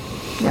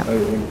 Yeah. I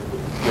think,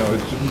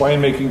 it's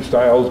winemaking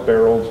styles,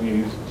 barrels,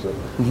 yeasts.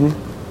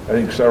 I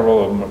think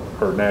several of them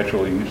are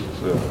natural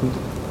yeasts.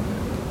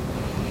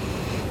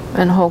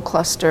 And whole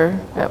cluster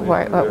at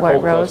White Rose.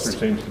 Whole cluster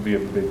seems to be a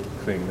big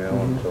thing now.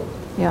 So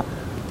Yeah.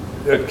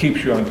 it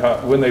keeps you on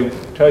top. When they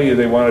tell you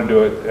they want to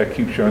do it, that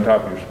keeps you on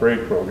top of your spray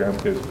program,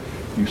 because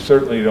you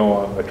certainly don't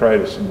want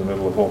botrytis in the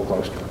middle of whole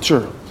cluster.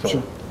 Sure.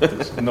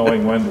 It's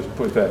knowing when to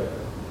put that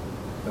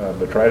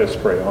botrytis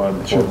spray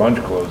on before bunch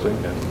closing.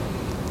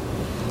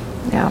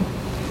 Yeah.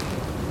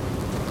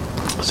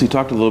 So you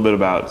talked a little bit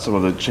about some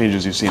of the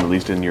changes you've seen, at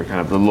least in your kind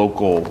of the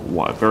local,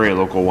 very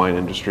local wine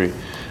industry.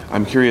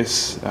 I'm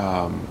curious,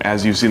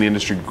 as you've seen the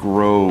industry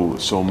grow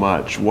so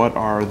much, what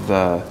are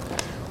the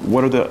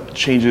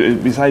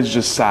changes besides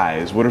just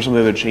size? What are some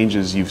of the other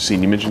changes you've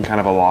seen? You mentioned kind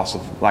of a loss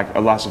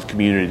of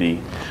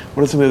community.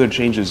 What are some of the other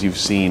changes you've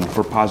seen,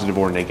 for positive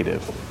or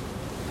negative?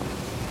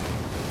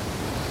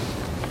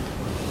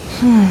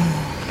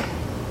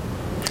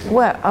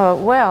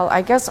 Well,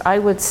 I guess I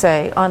would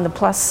say on the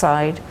plus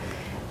side,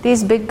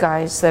 these big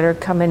guys that are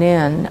coming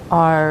in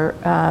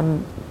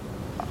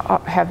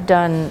have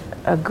done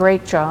a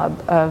great job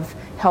of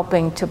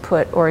helping to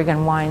put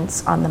Oregon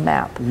wines on the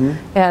map.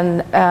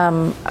 And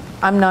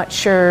I'm not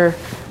sure,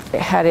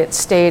 had it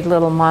stayed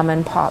little mom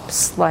and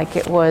pops like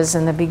it was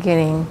in the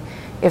beginning,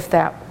 if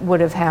that would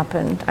have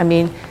happened. I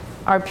mean,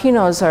 our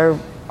Pinots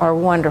are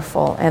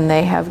wonderful and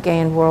they have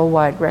gained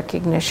worldwide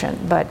recognition,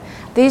 but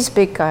these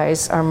big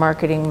guys are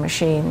marketing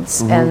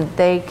machines, and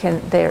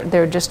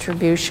their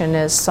distribution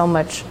is so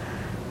much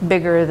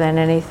bigger than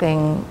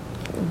anything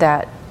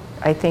that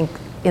I think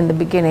in the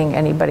beginning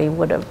anybody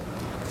would have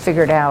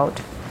figured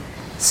out.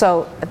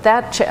 So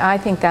I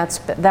think that's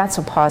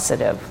a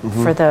positive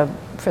for the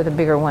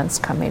bigger ones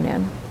coming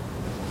in.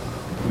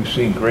 We've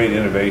seen great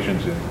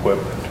innovations in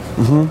equipment.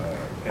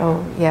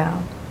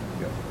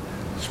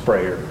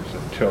 Sprayers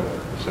and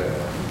tillers and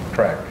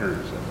tractors.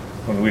 And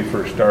when we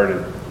first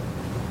started,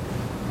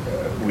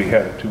 we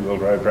had a 2-wheel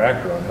drive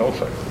tractor on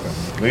hillside.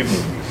 Believe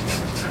me,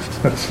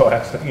 that's the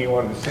last thing you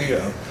wanted to see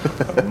on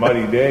a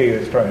muddy day,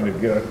 is trying to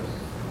get a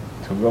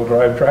 2-wheel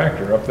drive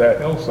tractor up that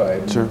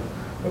hillside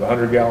with a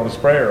 100-gallon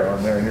sprayer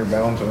on there, and you're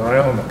bouncing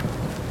around.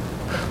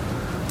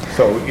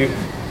 So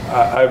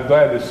I'm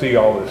glad to see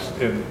all this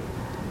in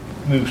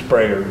new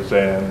sprayers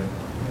and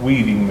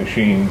weeding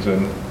machines,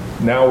 and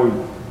now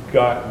we've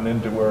gotten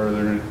into where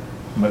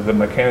the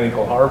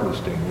mechanical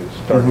harvesting is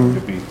starting to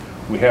be.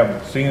 We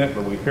haven't seen it,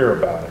 but we hear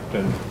about it,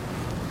 and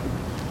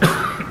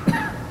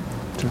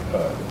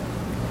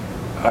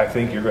I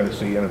think you're going to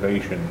see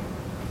innovation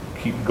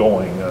keep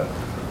going,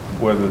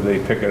 whether they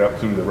pick it up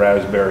through the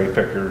raspberry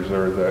pickers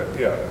or the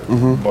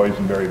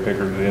boysenberry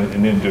pickers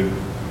and into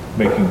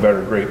making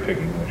better grape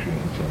picking machines.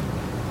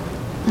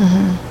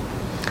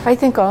 I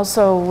think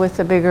also with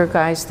the bigger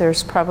guys,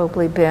 there's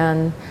probably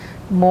been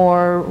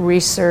more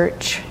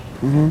research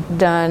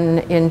done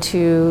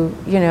into,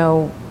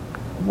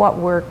 what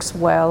works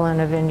well in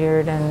a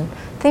vineyard, and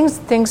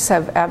things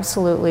have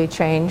absolutely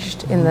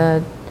changed in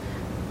the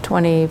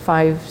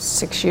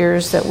 6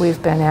 years that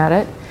we've been at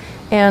it.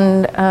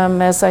 And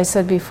as I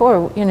said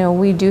before,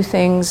 we do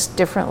things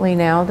differently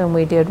now than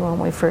we did when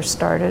we first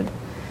started.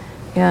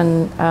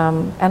 And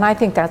I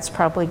think that's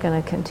probably going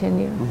to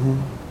continue.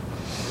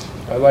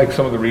 I like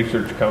some of the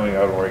research coming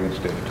out of Oregon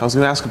State. I was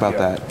going to ask about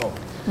that.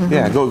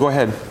 Yeah, go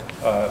ahead.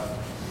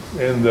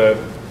 In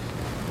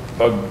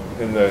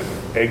the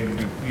egg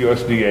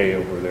USDA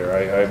over there,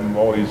 I'm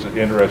always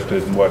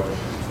interested in what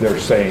they're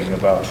saying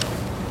about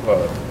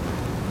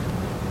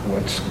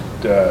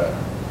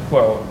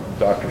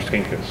Dr.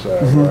 Skinkus.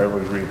 I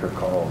always read her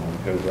column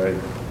because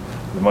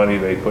the money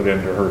they put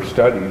into her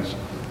studies,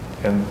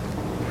 and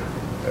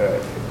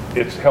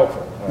it's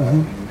helpful.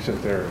 You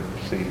sit there and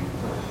see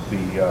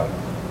the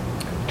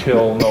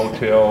till,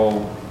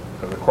 no-till,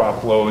 the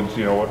crop loads,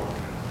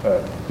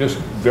 just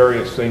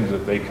various things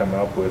that they come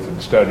up with in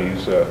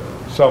studies.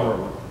 Some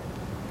are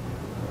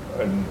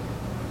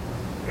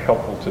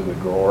helpful to the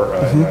grower,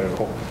 and I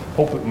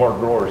hope that more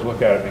growers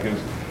look at it, because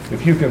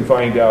if you can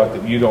find out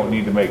that you don't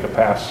need to make a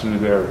pass through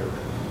there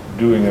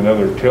doing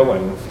another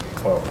tilling,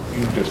 well,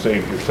 you've just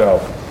saved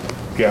yourself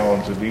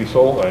gallons of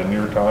diesel and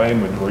your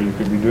time, and where you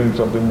could be doing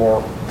something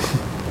more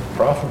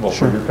profitable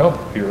for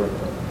your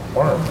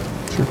farm.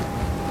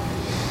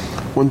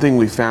 One thing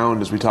we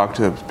found as we talked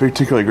to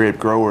particularly grape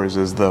growers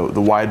is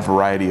the wide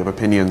variety of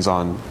opinions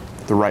on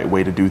the right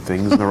way to do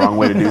things and the wrong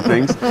way to do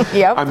things.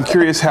 Yep. I'm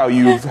curious how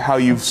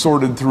you've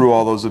sorted through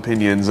all those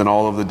opinions and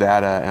all of the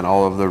data and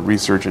all of the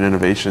research and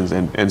innovations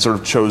and sort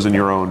of chosen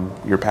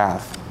your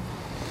path.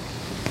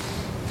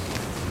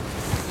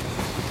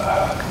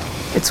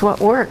 It's what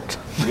worked.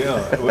 Yeah,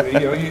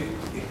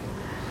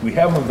 we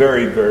haven't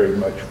varied very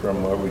much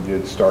from what we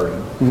did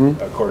starting.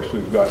 Of course, we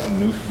bought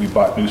new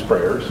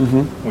sprayers.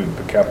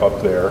 We've kept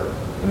up there,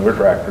 newer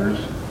tractors.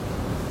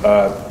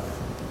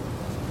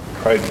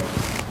 Try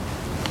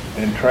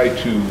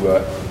to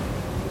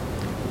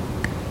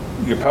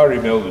your powdery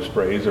mildew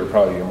sprays are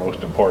probably your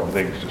most important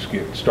things to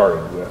get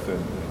started with, and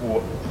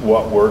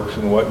what works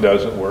and what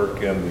doesn't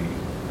work, and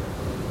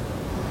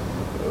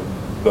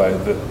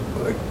the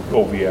like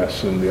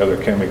OVS and the other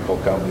chemical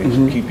companies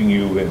keeping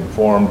you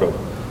informed of,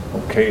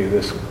 okay,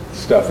 this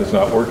stuff is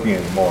not working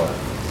anymore.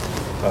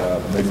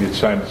 Maybe it's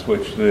time to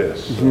switch to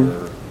this.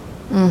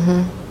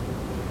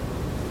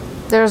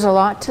 There's a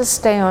lot to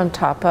stay on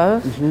top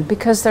of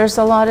because there's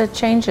a lot of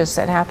changes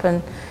that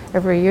happen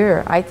every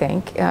year, I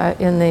think,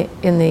 in the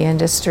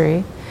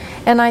industry.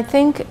 And I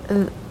think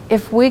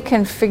if we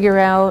can figure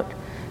out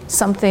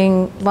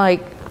something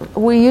like,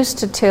 we used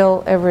to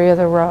till every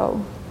other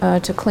row,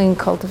 to clean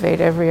cultivate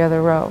every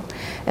other row.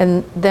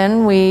 And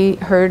then we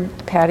heard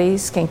Patty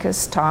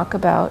Skinkus talk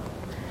about,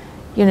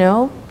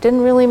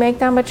 didn't really make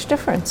that much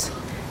difference.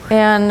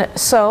 And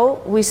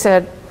so we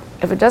said,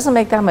 if it doesn't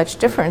make that much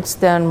difference,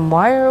 then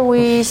why are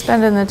we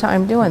spending the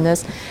time doing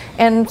this?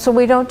 And so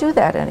we don't do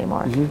that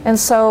anymore. And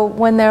so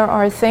when there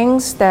are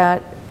things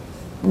that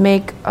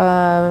make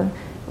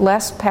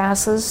less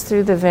passes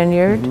through the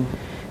vineyard,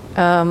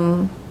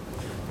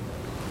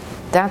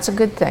 that's a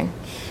good thing.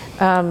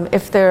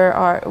 If there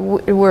are,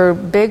 we're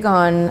big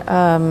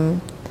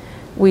on,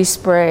 we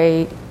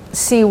spray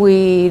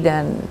seaweed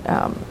and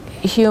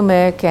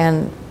humic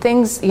and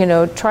things,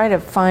 try to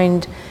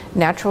find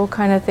natural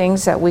kind of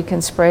things that we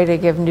can spray to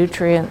give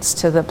nutrients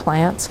to the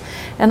plants.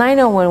 And I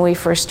know when we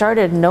first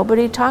started,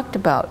 nobody talked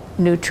about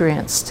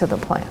nutrients to the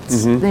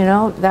plants.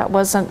 That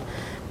wasn't,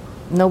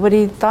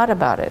 nobody thought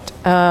about it.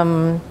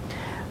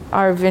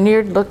 Our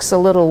vineyard looks a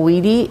little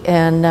weedy,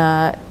 and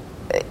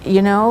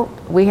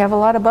we have a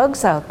lot of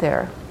bugs out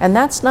there, and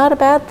that's not a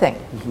bad thing.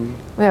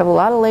 We have a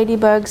lot of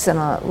ladybugs and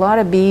a lot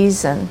of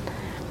bees, and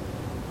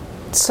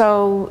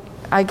so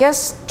I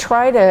guess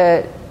try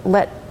to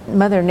let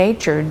Mother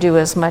Nature do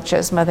as much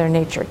as Mother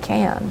Nature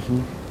can.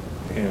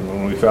 And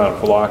when we found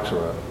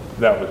phylloxera,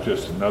 that was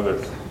just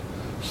another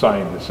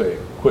sign to say,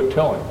 quit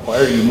tilling. Why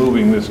are you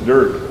moving this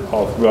dirt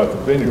all throughout the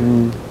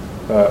vineyard?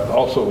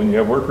 Also, when you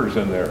have workers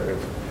in there,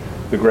 if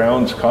the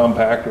ground's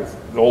compact with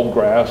old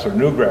grass or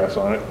new grass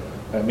on it,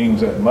 that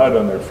means that mud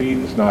on their feet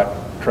is not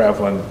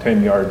traveling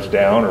 10 yards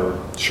down or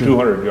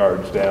 200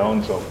 yards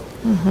down. So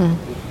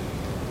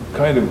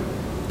kind of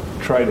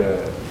try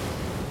to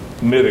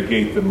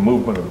mitigate the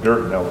movement of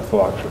dirt now with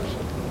phylloxera.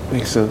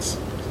 Makes sense.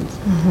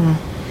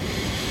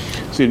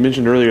 So you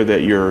mentioned earlier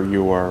that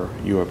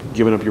you have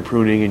given up your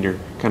pruning and you're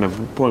kind of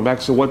pulling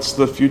back. So what's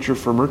the future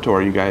for Murto?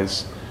 Do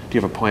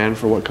you have a plan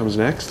for what comes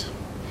next?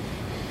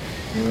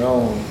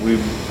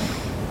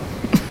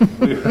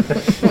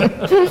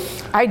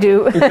 I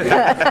do. I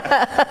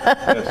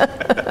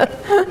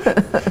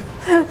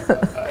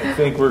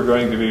think we're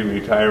going to be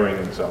retiring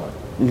and selling.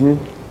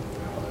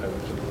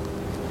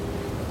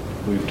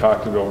 We've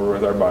talked it over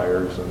with our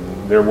buyers,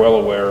 and they're well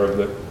aware of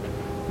that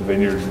the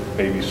vineyard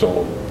may be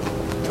sold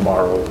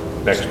tomorrow,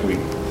 next week,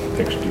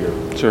 next year.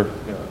 Sure.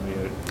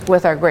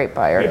 With our grape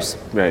buyers.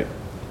 Yeah. Right.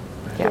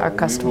 Yeah, So our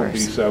customers. We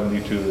will be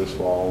 72 this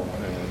fall,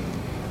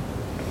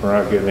 and we're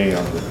not getting any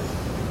younger.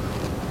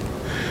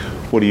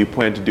 What do you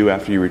plan to do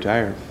after you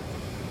retire?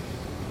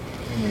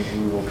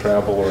 We will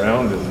travel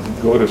around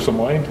and go to some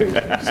wine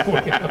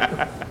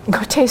tastings.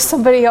 Go taste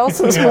somebody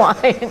else's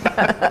wine.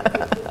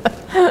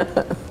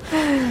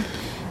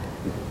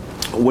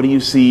 What do you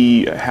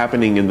see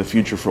happening in the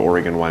future for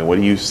Oregon wine? What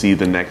do you see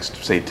the next,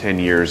 say, 10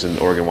 years in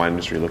the Oregon wine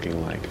industry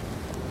looking like?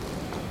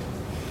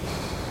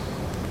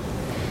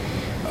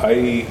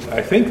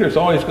 I think there's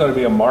always going to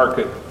be a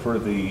market for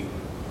the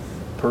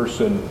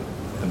person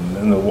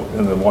and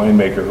the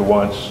winemaker who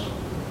wants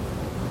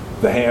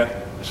the hand.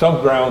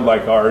 Some ground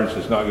like ours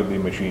is not going to be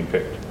machine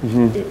picked.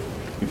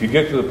 If you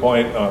get to the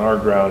point on our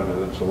ground,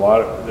 it's a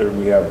lot of, there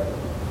we have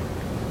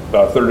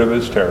about a third of it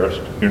is terraced.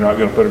 You're not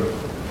going to put a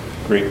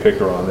great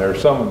picker on there.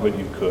 Some of it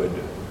you could,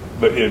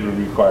 but it would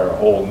require a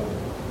whole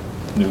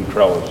new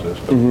trellis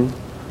system.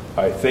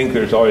 I think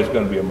there's always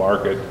going to be a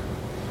market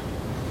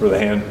for the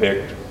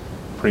hand-picked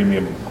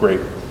premium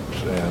grapes,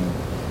 and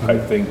I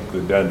think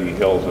the Dundee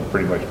Hills have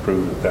pretty much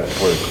proved that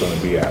that's where it's going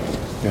to be at.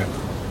 Yeah.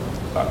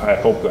 I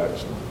hope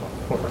that's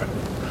all right.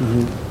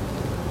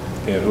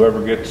 And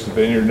whoever gets the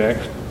vineyard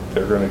next,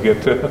 they're going to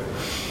get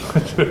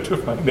to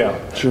find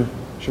out. Sure.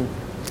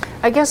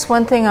 I guess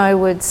one thing I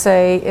would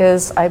say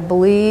is I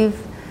believe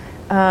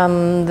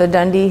the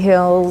Dundee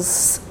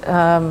Hills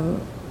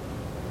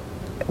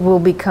will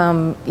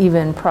become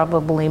even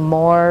probably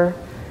more,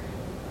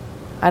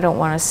 I don't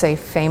want to say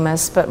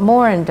famous, but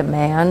more in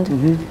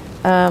demand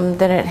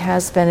than it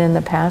has been in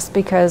the past,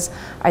 because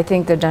I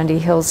think the Dundee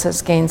Hills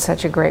has gained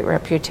such a great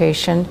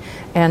reputation,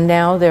 and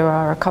now there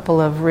are a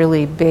couple of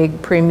really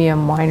big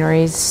premium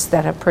wineries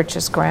that have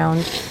purchased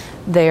ground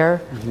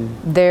there.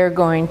 They're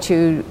going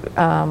to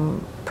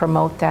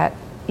promote that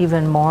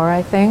even more,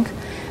 I think.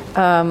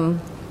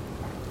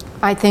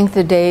 I think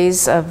the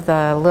days of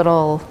the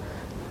little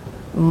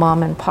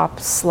mom and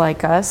pops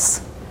like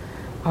us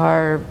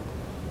are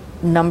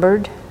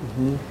numbered.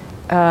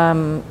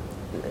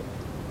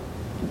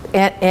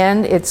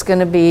 And it's going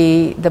to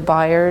be, the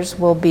buyers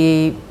will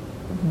be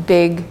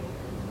big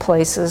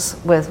places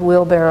with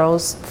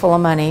wheelbarrows full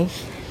of money,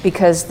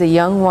 because the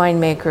young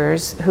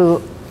winemakers,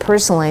 who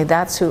personally,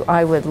 that's who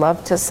I would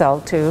love to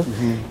sell to,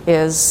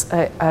 is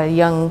a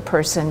young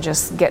person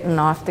just getting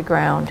off the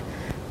ground.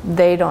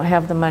 They don't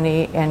have the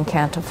money and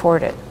can't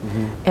afford it.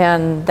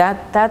 And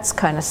that's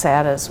kind of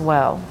sad as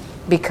well,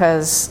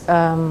 because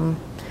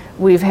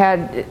we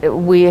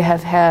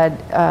have had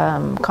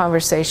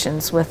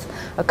conversations with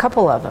a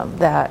couple of them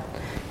that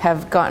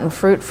have gotten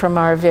fruit from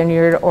our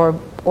vineyard, or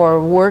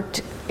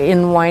worked in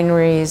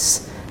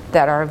wineries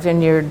that our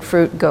vineyard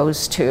fruit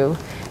goes to,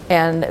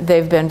 and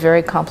they've been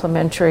very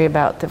complimentary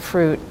about the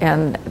fruit,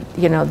 and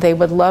they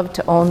would love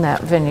to own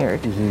that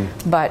vineyard,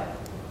 but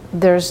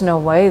there's no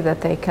way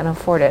that they can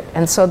afford it.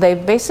 And so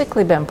they've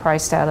basically been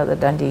priced out of the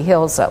Dundee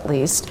Hills, at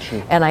least.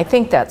 And I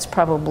think that's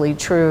probably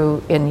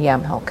true in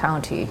Yamhill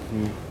County.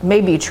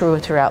 Maybe true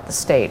throughout the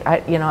state.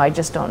 I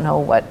just don't know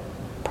what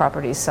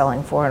property's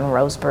selling for in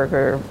Roseburg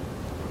or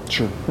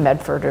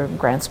Medford or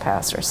Grants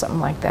Pass or something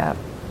like that.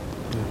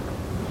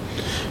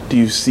 Do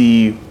you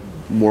see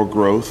more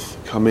growth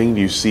coming?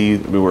 Do you see,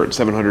 we're at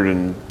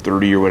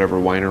 730 or whatever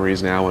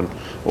wineries now, and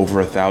over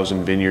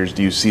 1,000 vineyards.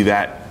 Do you see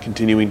that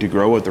continuing to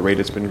grow at the rate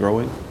it's been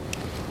growing?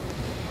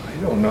 I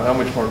don't know how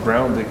much more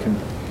ground they can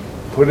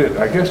put it.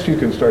 I guess you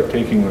can start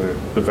taking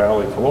the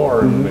valley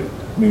floor, and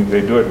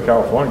they do it in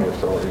California,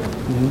 so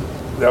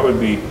that would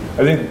be,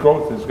 I think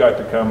growth has got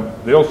to come.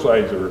 The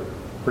hillsides are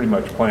pretty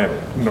much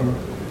planted,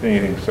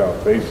 anything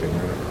south facing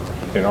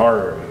in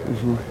our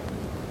area.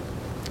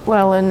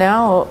 Well, and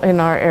now in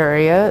our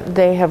area,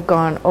 they have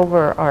gone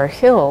over our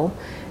hill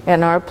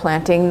and are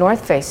planting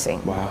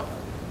north-facing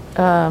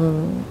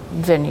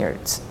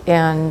vineyards.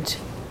 And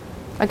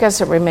I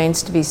guess it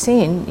remains to be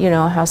seen,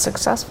 how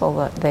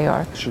successful they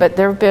are. But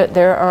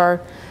there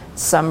are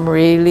some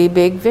really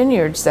big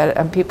vineyards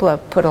that people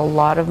have put a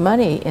lot of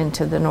money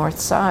into the north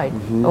side,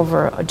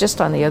 over just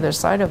on the other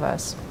side of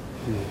us.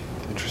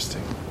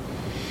 Interesting.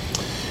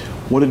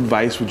 What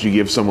advice would you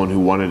give someone who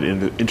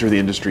wanted to enter the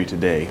industry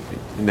today?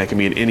 And that can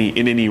be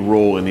in any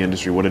role in the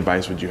industry. What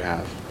advice would you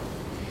have?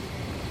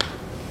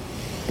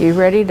 Be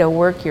ready to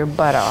work your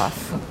butt off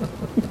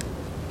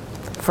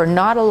for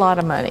not a lot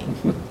of money.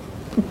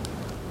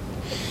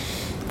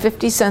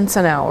 50 cents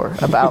an hour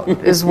about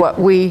is what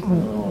we...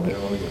 Oh, I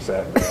don't think it's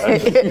that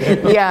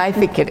bad. Yeah, I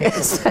think it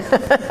is.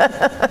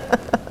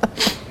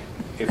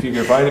 If you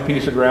can find a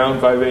piece of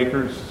ground, 5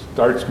 acres,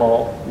 start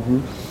small,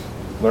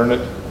 learn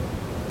it.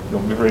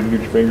 Don't be afraid to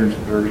get your fingers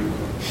dirty.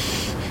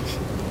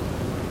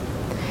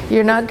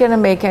 You're not going to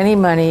make any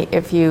money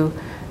if you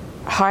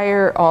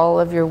hire all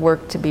of your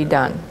work to be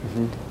done.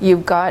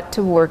 You've got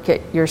to work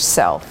it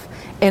yourself,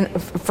 and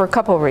for a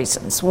couple of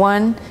reasons.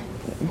 One,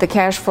 the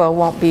cash flow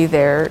won't be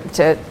there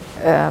to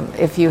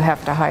if you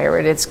have to hire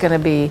it. It's going to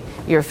be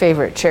your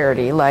favorite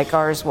charity, like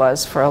ours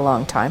was for a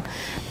long time.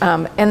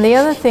 And the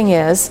other thing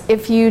is,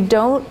 if you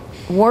don't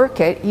work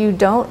it, you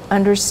don't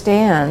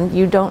understand,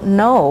 you don't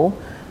know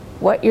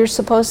what you're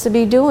supposed to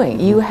be doing.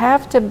 You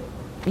have to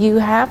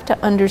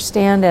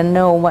understand and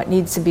know what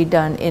needs to be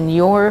done in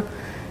your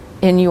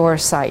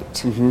site.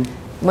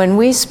 When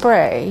we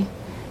spray,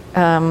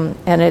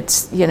 and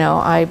it's,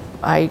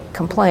 I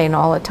complain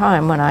all the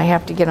time when I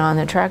have to get on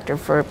the tractor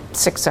for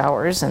 6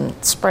 hours and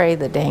spray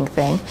the dang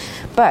thing,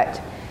 but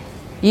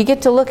you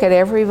get to look at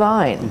every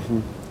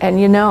vine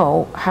and you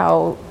know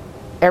how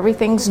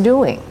everything's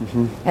doing,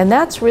 and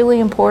that's really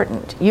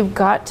important. You've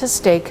got to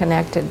stay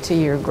connected to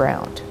your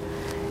ground.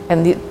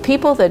 And the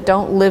people that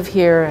don't live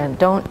here and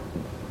don't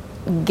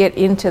get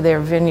into their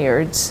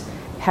vineyards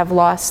have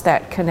lost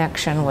that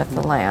connection with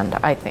the land,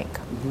 I think.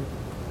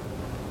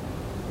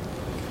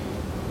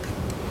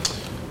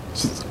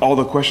 So that's all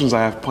the questions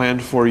I have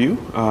planned for you.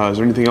 Is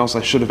there anything else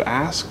I should have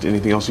asked?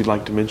 Anything else you'd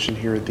like to mention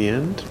here at the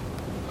end?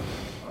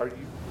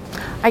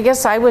 I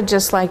guess I would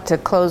just like to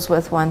close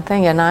with one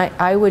thing, and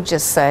I would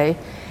just say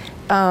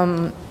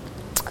that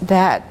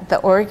the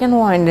Oregon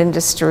wine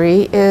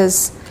industry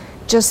is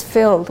just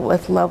filled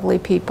with lovely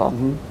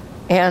people,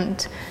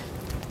 and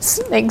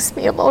this makes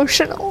me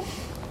emotional.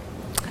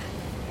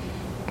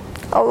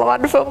 A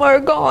lot of them are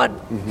gone,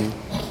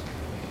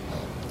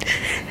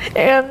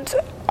 and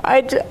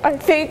I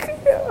think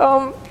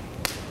a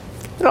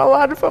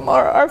lot of them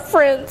are our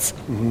friends,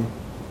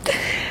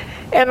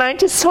 and I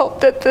just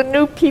hope that the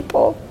new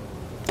people,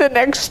 the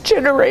next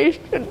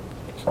generation,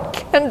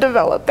 can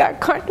develop that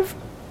kind of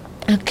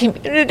a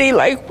community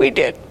like we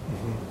did.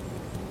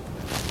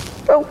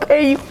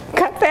 Okay, you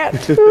cut that.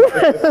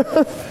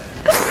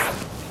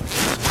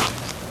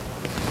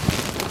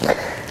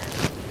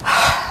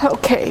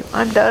 Okay,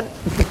 I'm done.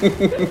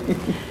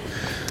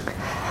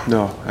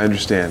 No, I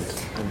understand.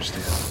 Yeah.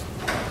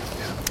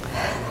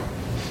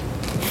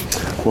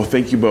 Well,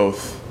 thank you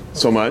both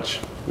so much.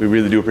 We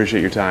really do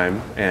appreciate your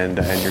time and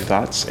your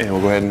thoughts, and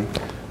we'll go ahead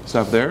and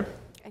stop there.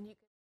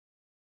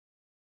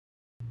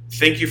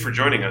 Thank you for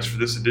joining us for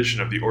this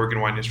edition of the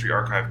Oregon Wine History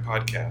Archive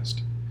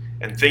podcast.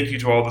 And thank you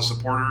to all the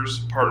supporters,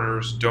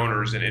 partners,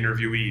 donors, and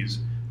interviewees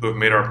who have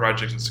made our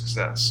project a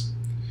success.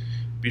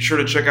 Be sure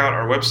to check out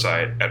our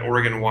website at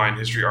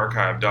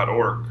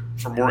OregonWineHistoryArchive.org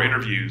for more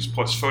interviews,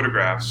 plus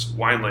photographs,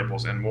 wine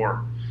labels, and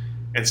more.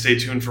 And stay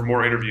tuned for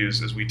more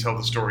interviews as we tell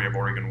the story of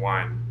Oregon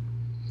wine.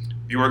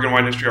 The Oregon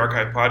Wine History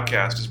Archive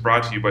podcast is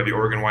brought to you by the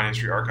Oregon Wine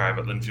History Archive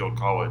at Linfield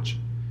College.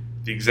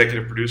 The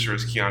executive producer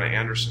is Kiana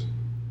Anderson.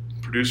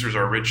 Producers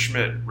are Rich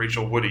Schmidt,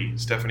 Rachel Woody,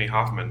 Stephanie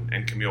Hoffman,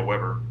 and Camille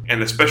Weber.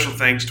 And a special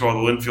thanks to all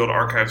the Linfield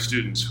Archive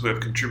students who have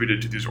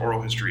contributed to these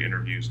oral history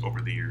interviews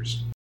over the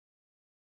years.